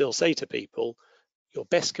I would still say to people, your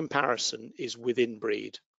best comparison is within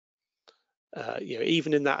breed.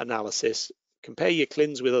 Even in that analysis, compare your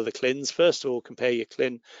clins with other clins. First of all, compare your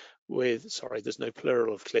clin with, sorry, there's no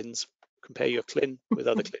plural of clins. Compare your clin with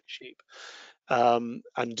other clin sheep.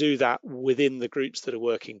 And do that within the groups that are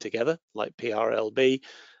working together, like PRLB,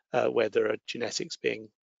 where there are genetics being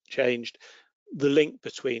changed. The link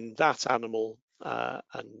between that animal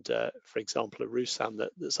and, for example, a Russan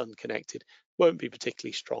that's unconnected won't be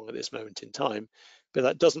particularly strong at this moment in time, but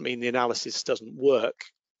that doesn't mean the analysis doesn't work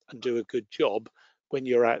and do a good job when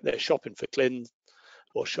you're out there shopping for clin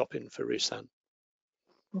or shopping for Russan.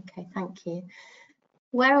 Okay, thank you.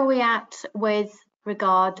 Where are we at with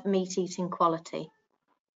regard meat eating quality?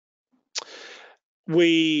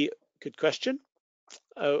 Good question.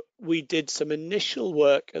 We did some initial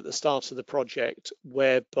work at the start of the project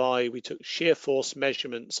whereby we took shear force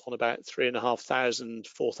measurements on about 3,500,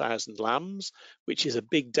 4,000 lambs, which is a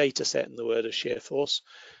big data set in the word of shear force,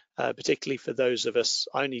 particularly for those of us.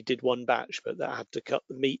 I only did one batch, but that had to cut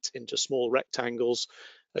the meat into small rectangles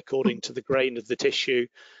according to the grain of the tissue.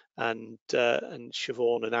 And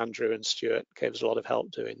Siobhan and Andrew and Stuart gave us a lot of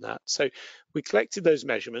help doing that. So we collected those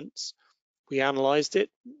measurements. We analysed it,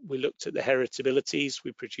 we looked at the heritabilities,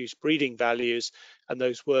 we produced breeding values, and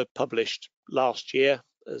those were published last year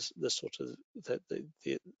as the sort of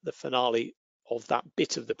the finale of that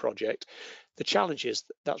bit of the project. The challenge is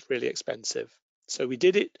that's really expensive. So we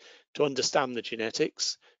did it to understand the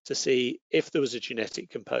genetics, to see if there was a genetic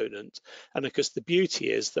component. And of course, the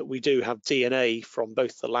beauty is that we do have DNA from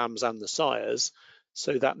both the lambs and the sires,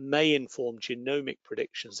 so that may inform genomic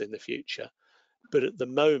predictions in the future. But at the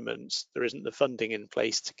moment, there isn't the funding in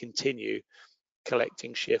place to continue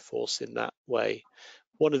collecting shear force in that way.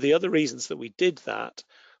 One of the other reasons that we did that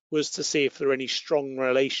was to see if there are any strong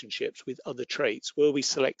relationships with other traits. Were we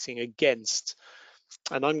selecting against,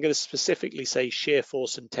 and I'm going to specifically say shear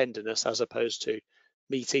force and tenderness as opposed to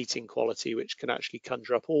meat eating quality, which can actually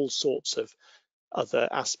conjure up all sorts of other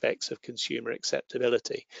aspects of consumer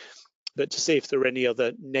acceptability, but to see if there are any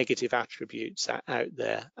other negative attributes out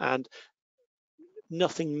there. And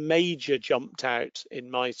nothing major jumped out in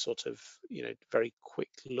my sort of, very quick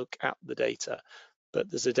look at the data, but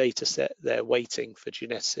there's a data set there waiting for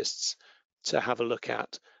geneticists to have a look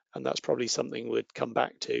at, and that's probably something we'd come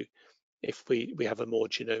back to if we have a more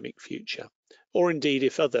genomic future. Or indeed,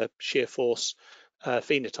 if other shear force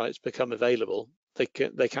phenotypes become available, they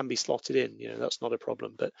can be slotted in, that's not a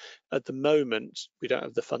problem. But at the moment, we don't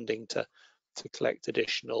have the funding to collect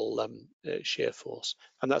additional shear force.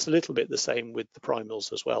 And that's a little bit the same with the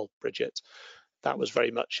primals as well, Bridget. That was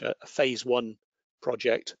very much a phase 1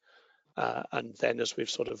 project. And then as we've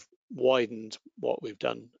sort of widened what we've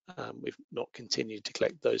done, we've not continued to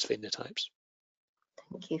collect those phenotypes.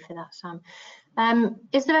 Thank you for that, Sam.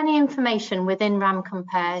 Is there any information within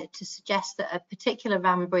RamCompare to suggest that a particular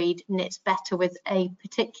ram breed knits better with a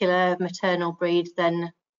particular maternal breed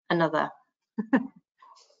than another?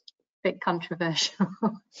 Bit controversial.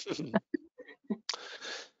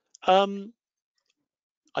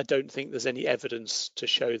 I don't think there's any evidence to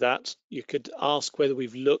show that. You could ask whether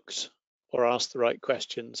we've looked or asked the right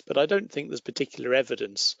questions, but I don't think there's particular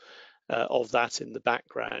evidence of that in the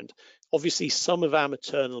background. Obviously, some of our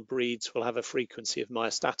maternal breeds will have a frequency of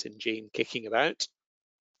myostatin gene kicking about,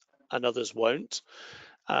 and others won't.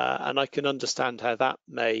 And I can understand how that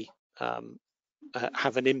may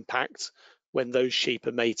have an impact when those sheep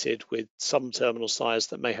are mated with some terminal sires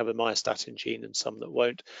that may have a myostatin gene and some that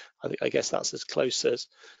won't. I guess that's as close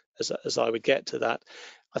as I would get to that.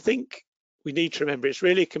 I think we need to remember it's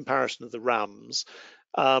really a comparison of the rams,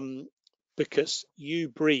 because ewe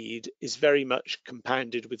breed is very much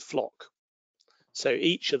compounded with flock. So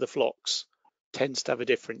each of the flocks tends to have a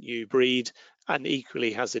different ewe breed and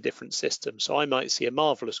equally has a different system. So I might see a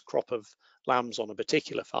marvelous crop of lambs on a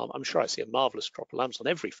particular farm. I'm sure I see a marvelous crop of lambs on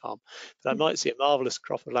every farm, but I might see a marvelous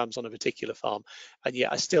crop of lambs on a particular farm, and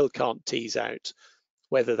yet I still can't tease out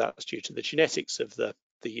whether that's due to the genetics of the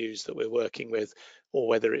ewes that we're working with, or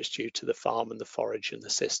whether it's due to the farm and the forage and the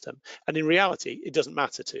system. And in reality, it doesn't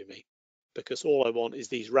matter to me, because all I want is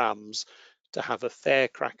these rams to have a fair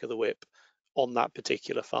crack of the whip on that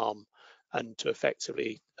particular farm and to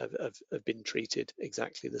effectively have been treated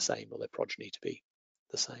exactly the same, or their progeny to be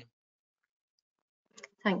the same.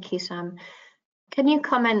 Thank you, Sam. Can you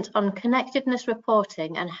comment on connectedness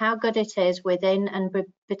reporting and how good it is within and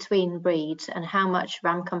between breeds, and how much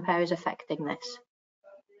RamCompare is affecting this?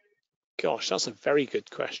 Gosh, that's a very good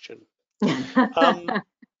question. Keep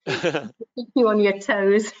you on your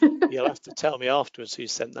toes. You'll have to tell me afterwards who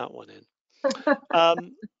sent that one in.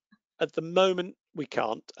 At the moment, we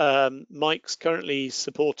can't. Mike's currently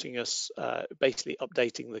supporting us, basically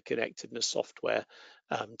updating the connectedness software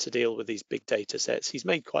to deal with these big data sets. He's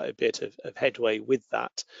made quite a bit of headway with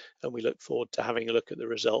that, and we look forward to having a look at the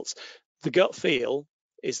results. The gut feel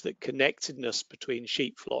is that connectedness between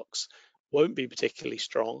sheep flocks won't be particularly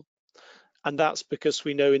strong. And that's because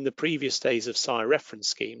we know in the previous days of sire reference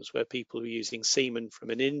schemes, where people were using semen from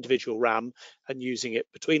an individual ram and using it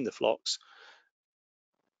between the flocks,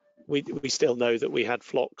 we still know that we had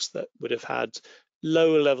flocks that would have had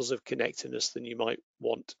lower levels of connectedness than you might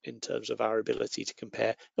want in terms of our ability to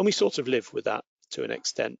compare. And we sort of live with that to an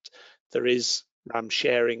extent. There is ram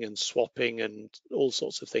sharing and swapping and all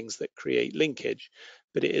sorts of things that create linkage,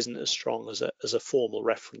 but it isn't as strong as a formal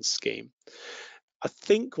reference scheme. I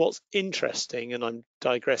think what's interesting, and I'm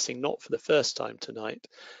digressing not for the first time tonight,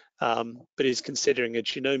 but is considering a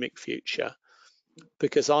genomic future,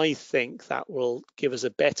 because I think that will give us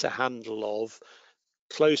a better handle of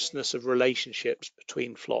closeness of relationships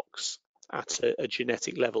between flocks at a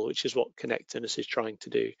genetic level, which is what connectedness is trying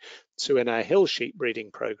to do. So in our hill sheep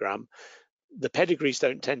breeding program, the pedigrees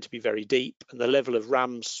don't tend to be very deep, and the level of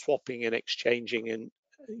rams swapping and exchanging and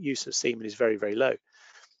use of semen is very, very low.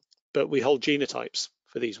 But we hold genotypes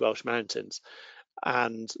for these Welsh mountains,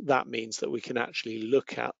 and that means that we can actually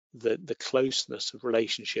look at the closeness of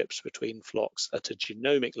relationships between flocks at a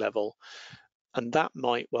genomic level, and that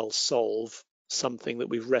might well solve something that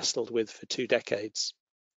we've wrestled with for 2 decades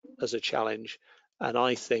as a challenge. And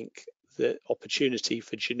I think the opportunity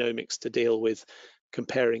for genomics to deal with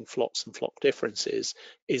comparing flocks and flock differences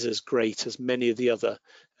is as great as many of the other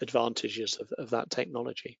advantages of that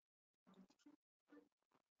technology.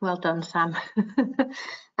 Well done, Sam.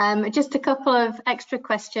 Just a couple of extra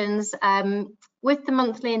questions. With the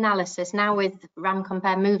monthly analysis, now with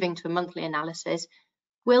RamCompare moving to a monthly analysis,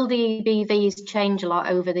 will the EBVs change a lot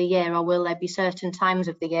over the year, or will there be certain times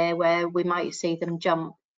of the year where we might see them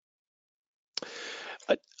jump?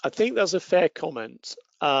 I think that's a fair comment.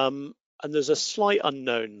 And there's a slight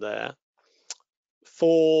unknown there.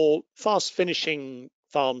 For fast finishing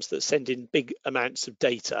farms that send in big amounts of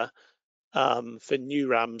data, for new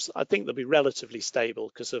rams, I think they'll be relatively stable,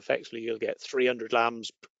 because effectively you'll get 300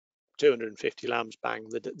 lambs, 250 lambs, bang,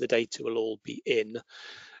 the data will all be in,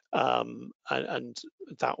 and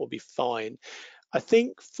that will be fine. I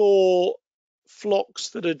think for flocks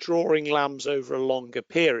that are drawing lambs over a longer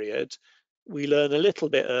period, we learn a little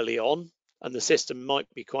bit early on, and the system might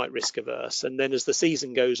be quite risk averse. And then as the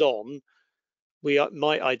season goes on, we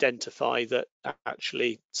might identify that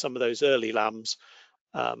actually some of those early lambs,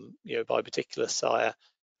 by a particular sire,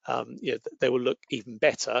 they will look even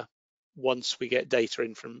better once we get data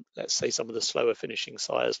in from, let's say, some of the slower finishing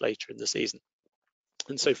sires later in the season.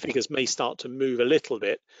 And so figures may start to move a little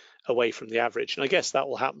bit away from the average. And I guess that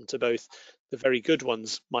will happen to both. The very good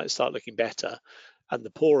ones might start looking better, and the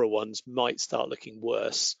poorer ones might start looking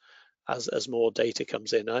worse as more data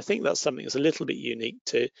comes in. And I think that's something that's a little bit unique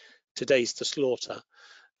to days to slaughter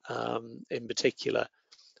in particular.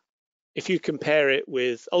 If you compare it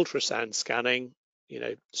with ultrasound scanning,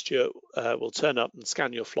 Stuart will turn up and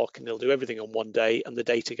scan your flock, and they'll do everything on one day, and the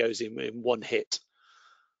data goes in one hit.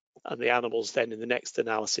 And the animals then in the next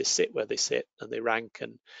analysis sit where they sit, and they rank,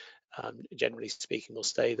 and generally speaking will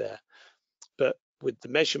stay there. But with the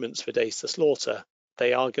measurements for days to slaughter,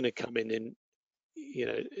 they are going to come in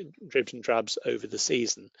dribs and drabs over the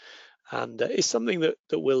season, and it's something that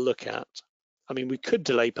we'll look at. I mean, we could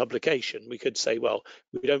delay publication. We could say, well,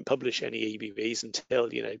 we don't publish any EBVs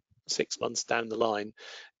until, you know, 6 months down the line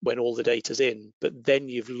when all the data's in, but then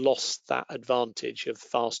you've lost that advantage of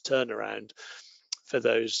fast turnaround for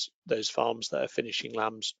those farms that are finishing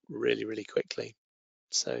lambs really, really quickly.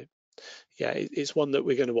 So yeah, it's one that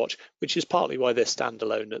we're going to watch, which is partly why they're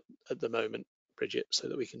standalone at the moment, Bridget, so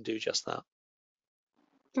that we can do just that.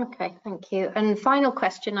 Okay, thank you. And final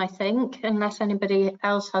question, I think, unless anybody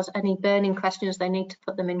else has any burning questions, they need to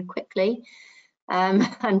put them in quickly.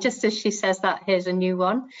 And just as she says that, here's a new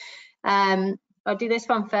one. I'll do this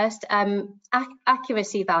one first.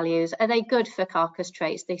 Accuracy values, are they good for carcass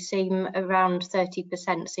traits? They seem around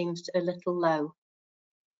 30%, seems a little low.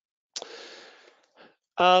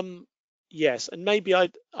 Yes, and maybe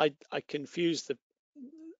I confused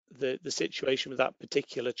the situation with that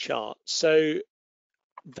particular chart. So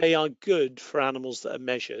they are good for animals that are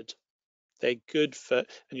measured. They're good for, and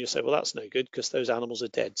you'll say, well, that's no good because those animals are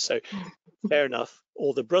dead. So fair enough.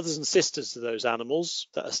 Or the brothers and sisters of those animals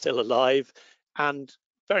that are still alive, and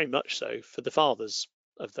very much so for the fathers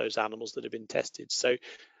of those animals that have been tested. So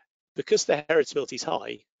because the heritability is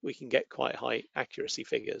high, we can get quite high accuracy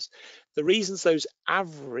figures. The reasons those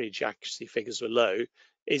average accuracy figures were low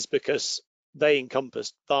is because they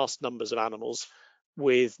encompassed vast numbers of animals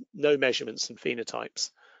with no measurements and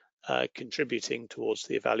phenotypes contributing towards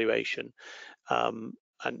the evaluation. And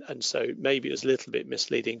so maybe it was a little bit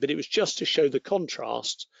misleading, but it was just to show the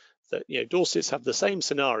contrast that, you know, Dorsets have the same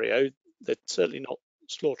scenario. They're certainly not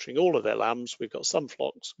slaughtering all of their lambs. We've got some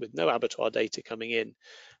flocks with no abattoir data coming in,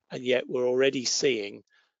 and yet we're already seeing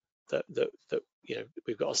that you know,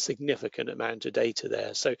 we've got a significant amount of data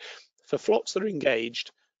there. So for flocks that are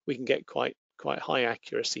engaged, we can get quite high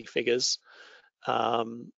accuracy figures. Yeah,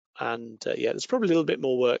 there's probably a little bit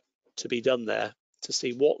more work to be done there to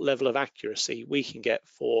see what level of accuracy we can get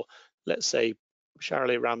for, let's say,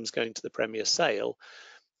 Charolais rams going to the Premier sale,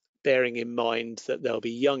 bearing in mind that there'll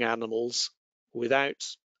be young animals without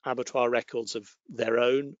abattoir records of their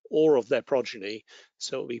own or of their progeny,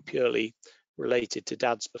 so it'll be purely related to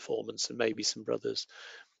dad's performance and maybe some brothers.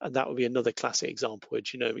 And that would be another classic example where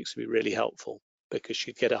genomics would be really helpful, because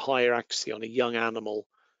you'd get a higher accuracy on a young animal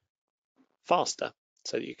faster,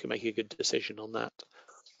 so that you can make a good decision on that.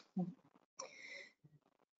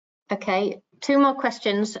 Okay, two more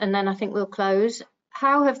questions and then I think we'll close.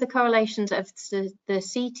 How have the correlations of the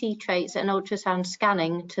CT traits and ultrasound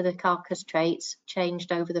scanning to the carcass traits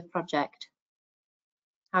changed over the project?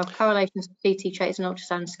 How have correlations of CT traits and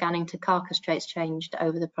ultrasound scanning to carcass traits changed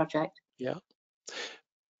over the project? Yeah.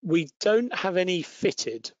 We don't have any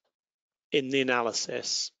fitted in the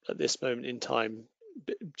analysis at this moment in time,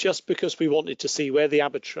 just because we wanted to see where the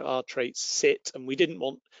abattoir traits sit, and we didn't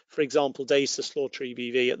want, for example, days to slaughter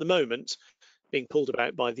EBV at the moment being pulled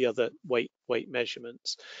about by the other weight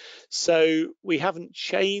measurements. So we haven't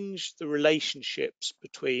changed the relationships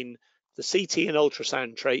between the CT and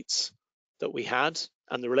ultrasound traits that we had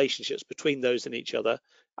and the relationships between those and each other,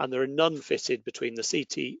 and there are none fitted between the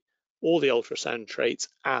CT or the ultrasound traits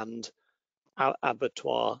and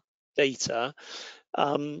abattoir data.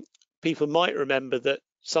 People might remember that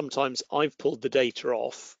sometimes I've pulled the data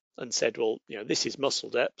off and said, well, you know, this is muscle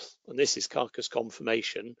depth and this is carcass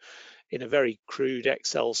conformation in a very crude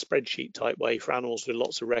Excel spreadsheet type way for animals with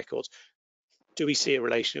lots of records. Do we see a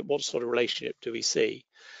relationship? What sort of relationship do we see?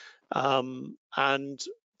 And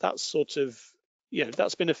that's sort of, you know,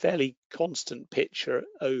 that's been a fairly constant picture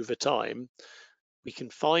over time. We can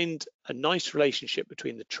find a nice relationship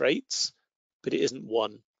between the traits, but it isn't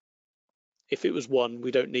one. If it was one,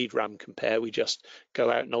 we don't need RamCompare. We just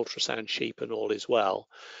go out and ultrasound sheep and all is well.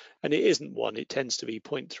 And it isn't one. It tends to be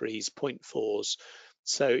 0.3s, 0.4s.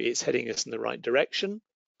 So it's heading us in the right direction.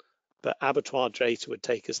 But abattoir data would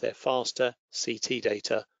take us there faster. CT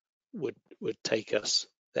data would take us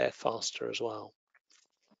there faster as well.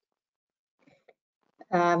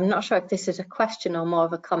 I'm not sure if this is a question or more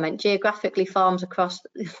of a comment. Geographically, farms across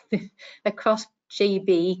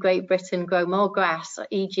GB, Great Britain, grow more grass,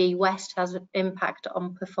 e.g. West has an impact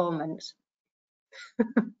on performance.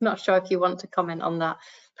 Not sure if you want to comment on that.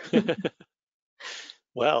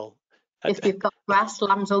 Well, if you've got grass,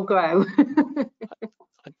 lambs will grow.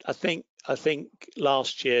 I think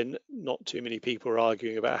last year not too many people were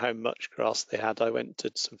arguing about how much grass they had. I went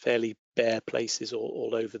to some fairly bare places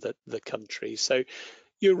all over the country. So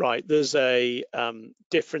you're right, there's a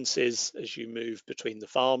differences as you move between the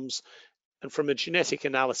farms. And from a genetic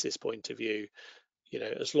analysis point of view, you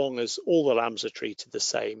know, as long as all the lambs are treated the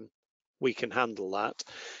same, we can handle that.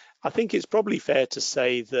 I think it's probably fair to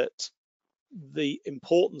say that the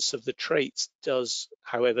importance of the traits does,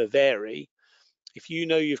 however, vary. If you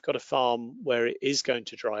know you've got a farm where it is going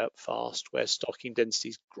to dry up fast, where stocking density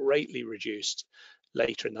is greatly reduced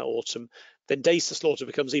later in the autumn, then days to slaughter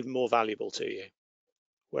becomes even more valuable to you.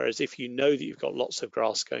 Whereas if you know that you've got lots of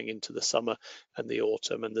grass going into the summer and the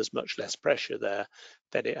autumn and there's much less pressure there,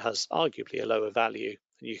 then it has arguably a lower value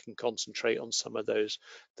and you can concentrate on some of those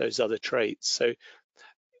other traits. So,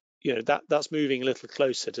 you know, that's moving a little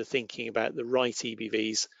closer to thinking about the right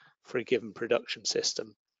EBVs for a given production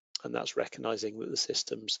system. And that's recognizing that the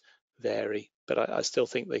systems vary, but I still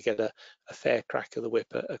think they get a fair crack of the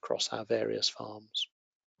whip across our various farms.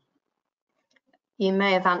 You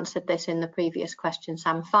may have answered this in the previous question,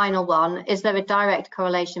 Sam. Final one, is there a direct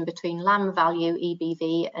correlation between lamb value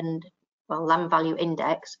EBV and, well, lamb value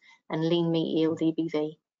index and lean meat yield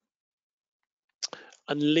EBV?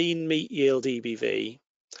 And lean meat yield EBV,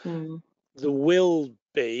 there will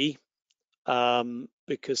be,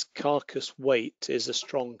 because carcass weight is a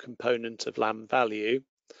strong component of lamb value,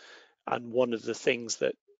 and one of the things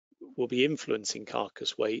that will be influencing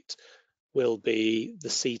carcass weight will be the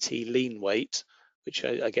CT lean weight, which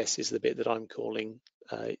I guess is the bit that I'm calling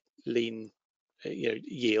lean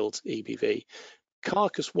yield EBV.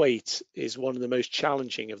 Carcass weight is one of the most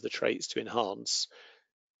challenging of the traits to enhance,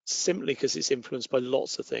 simply because it's influenced by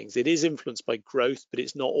lots of things. It is influenced by growth, but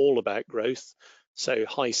it's not all about growth. So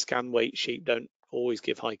high scan weight sheep don't always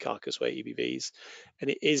give high carcass weight EBVs.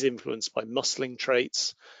 And it is influenced by muscling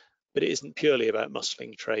traits, but it isn't purely about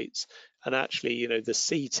muscling traits. And actually, you know, the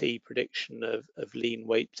CT prediction of lean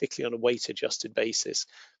weight, particularly on a weight adjusted basis,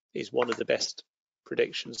 is one of the best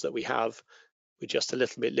predictions that we have. We're just a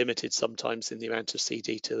little bit limited sometimes in the amount of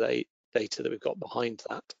CT data that we've got behind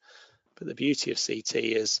that. But the beauty of CT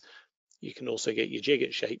is you can also get your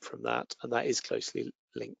jigget shape from that, and that is closely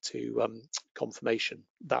linked to conformation.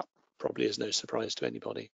 That probably is no surprise to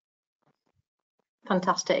anybody.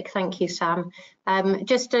 Fantastic, thank you, Sam. That's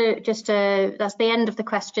the end of the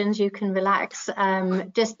questions. You can relax.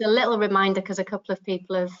 Just a little reminder, because a couple of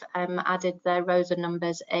people have added their rows of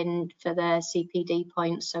numbers in for their CPD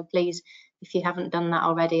points. So please, if you haven't done that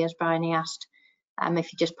already, as Bryony asked,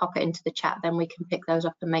 if you just pop it into the chat, then we can pick those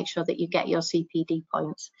up and make sure that you get your CPD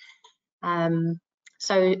points.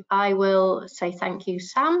 So I will say thank you,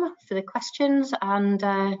 Sam, for the questions, and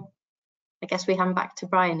I guess we hand back to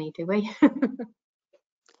Bryony, do we?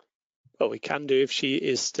 Well, we can do if she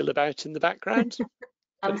is still about in the background.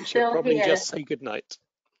 I'm she'll probably here. just say good night.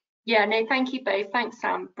 Yeah, no, thank you both. Thanks,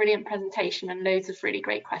 Sam. Brilliant presentation and loads of really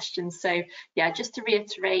great questions. So yeah, just to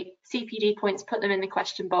reiterate, CPD points, put them in the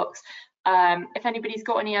question box. If anybody's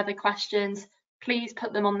got any other questions, please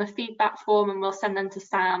put them on the feedback form and we'll send them to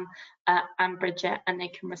Sam and Bridget and they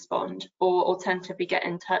can respond, or alternatively get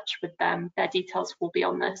in touch with them. Their details will be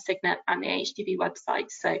on the Signet and the AHDB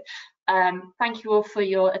website. So thank you all for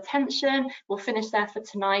your attention. We'll finish there for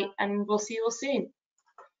tonight and we'll see you all soon.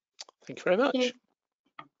 Thank you very much.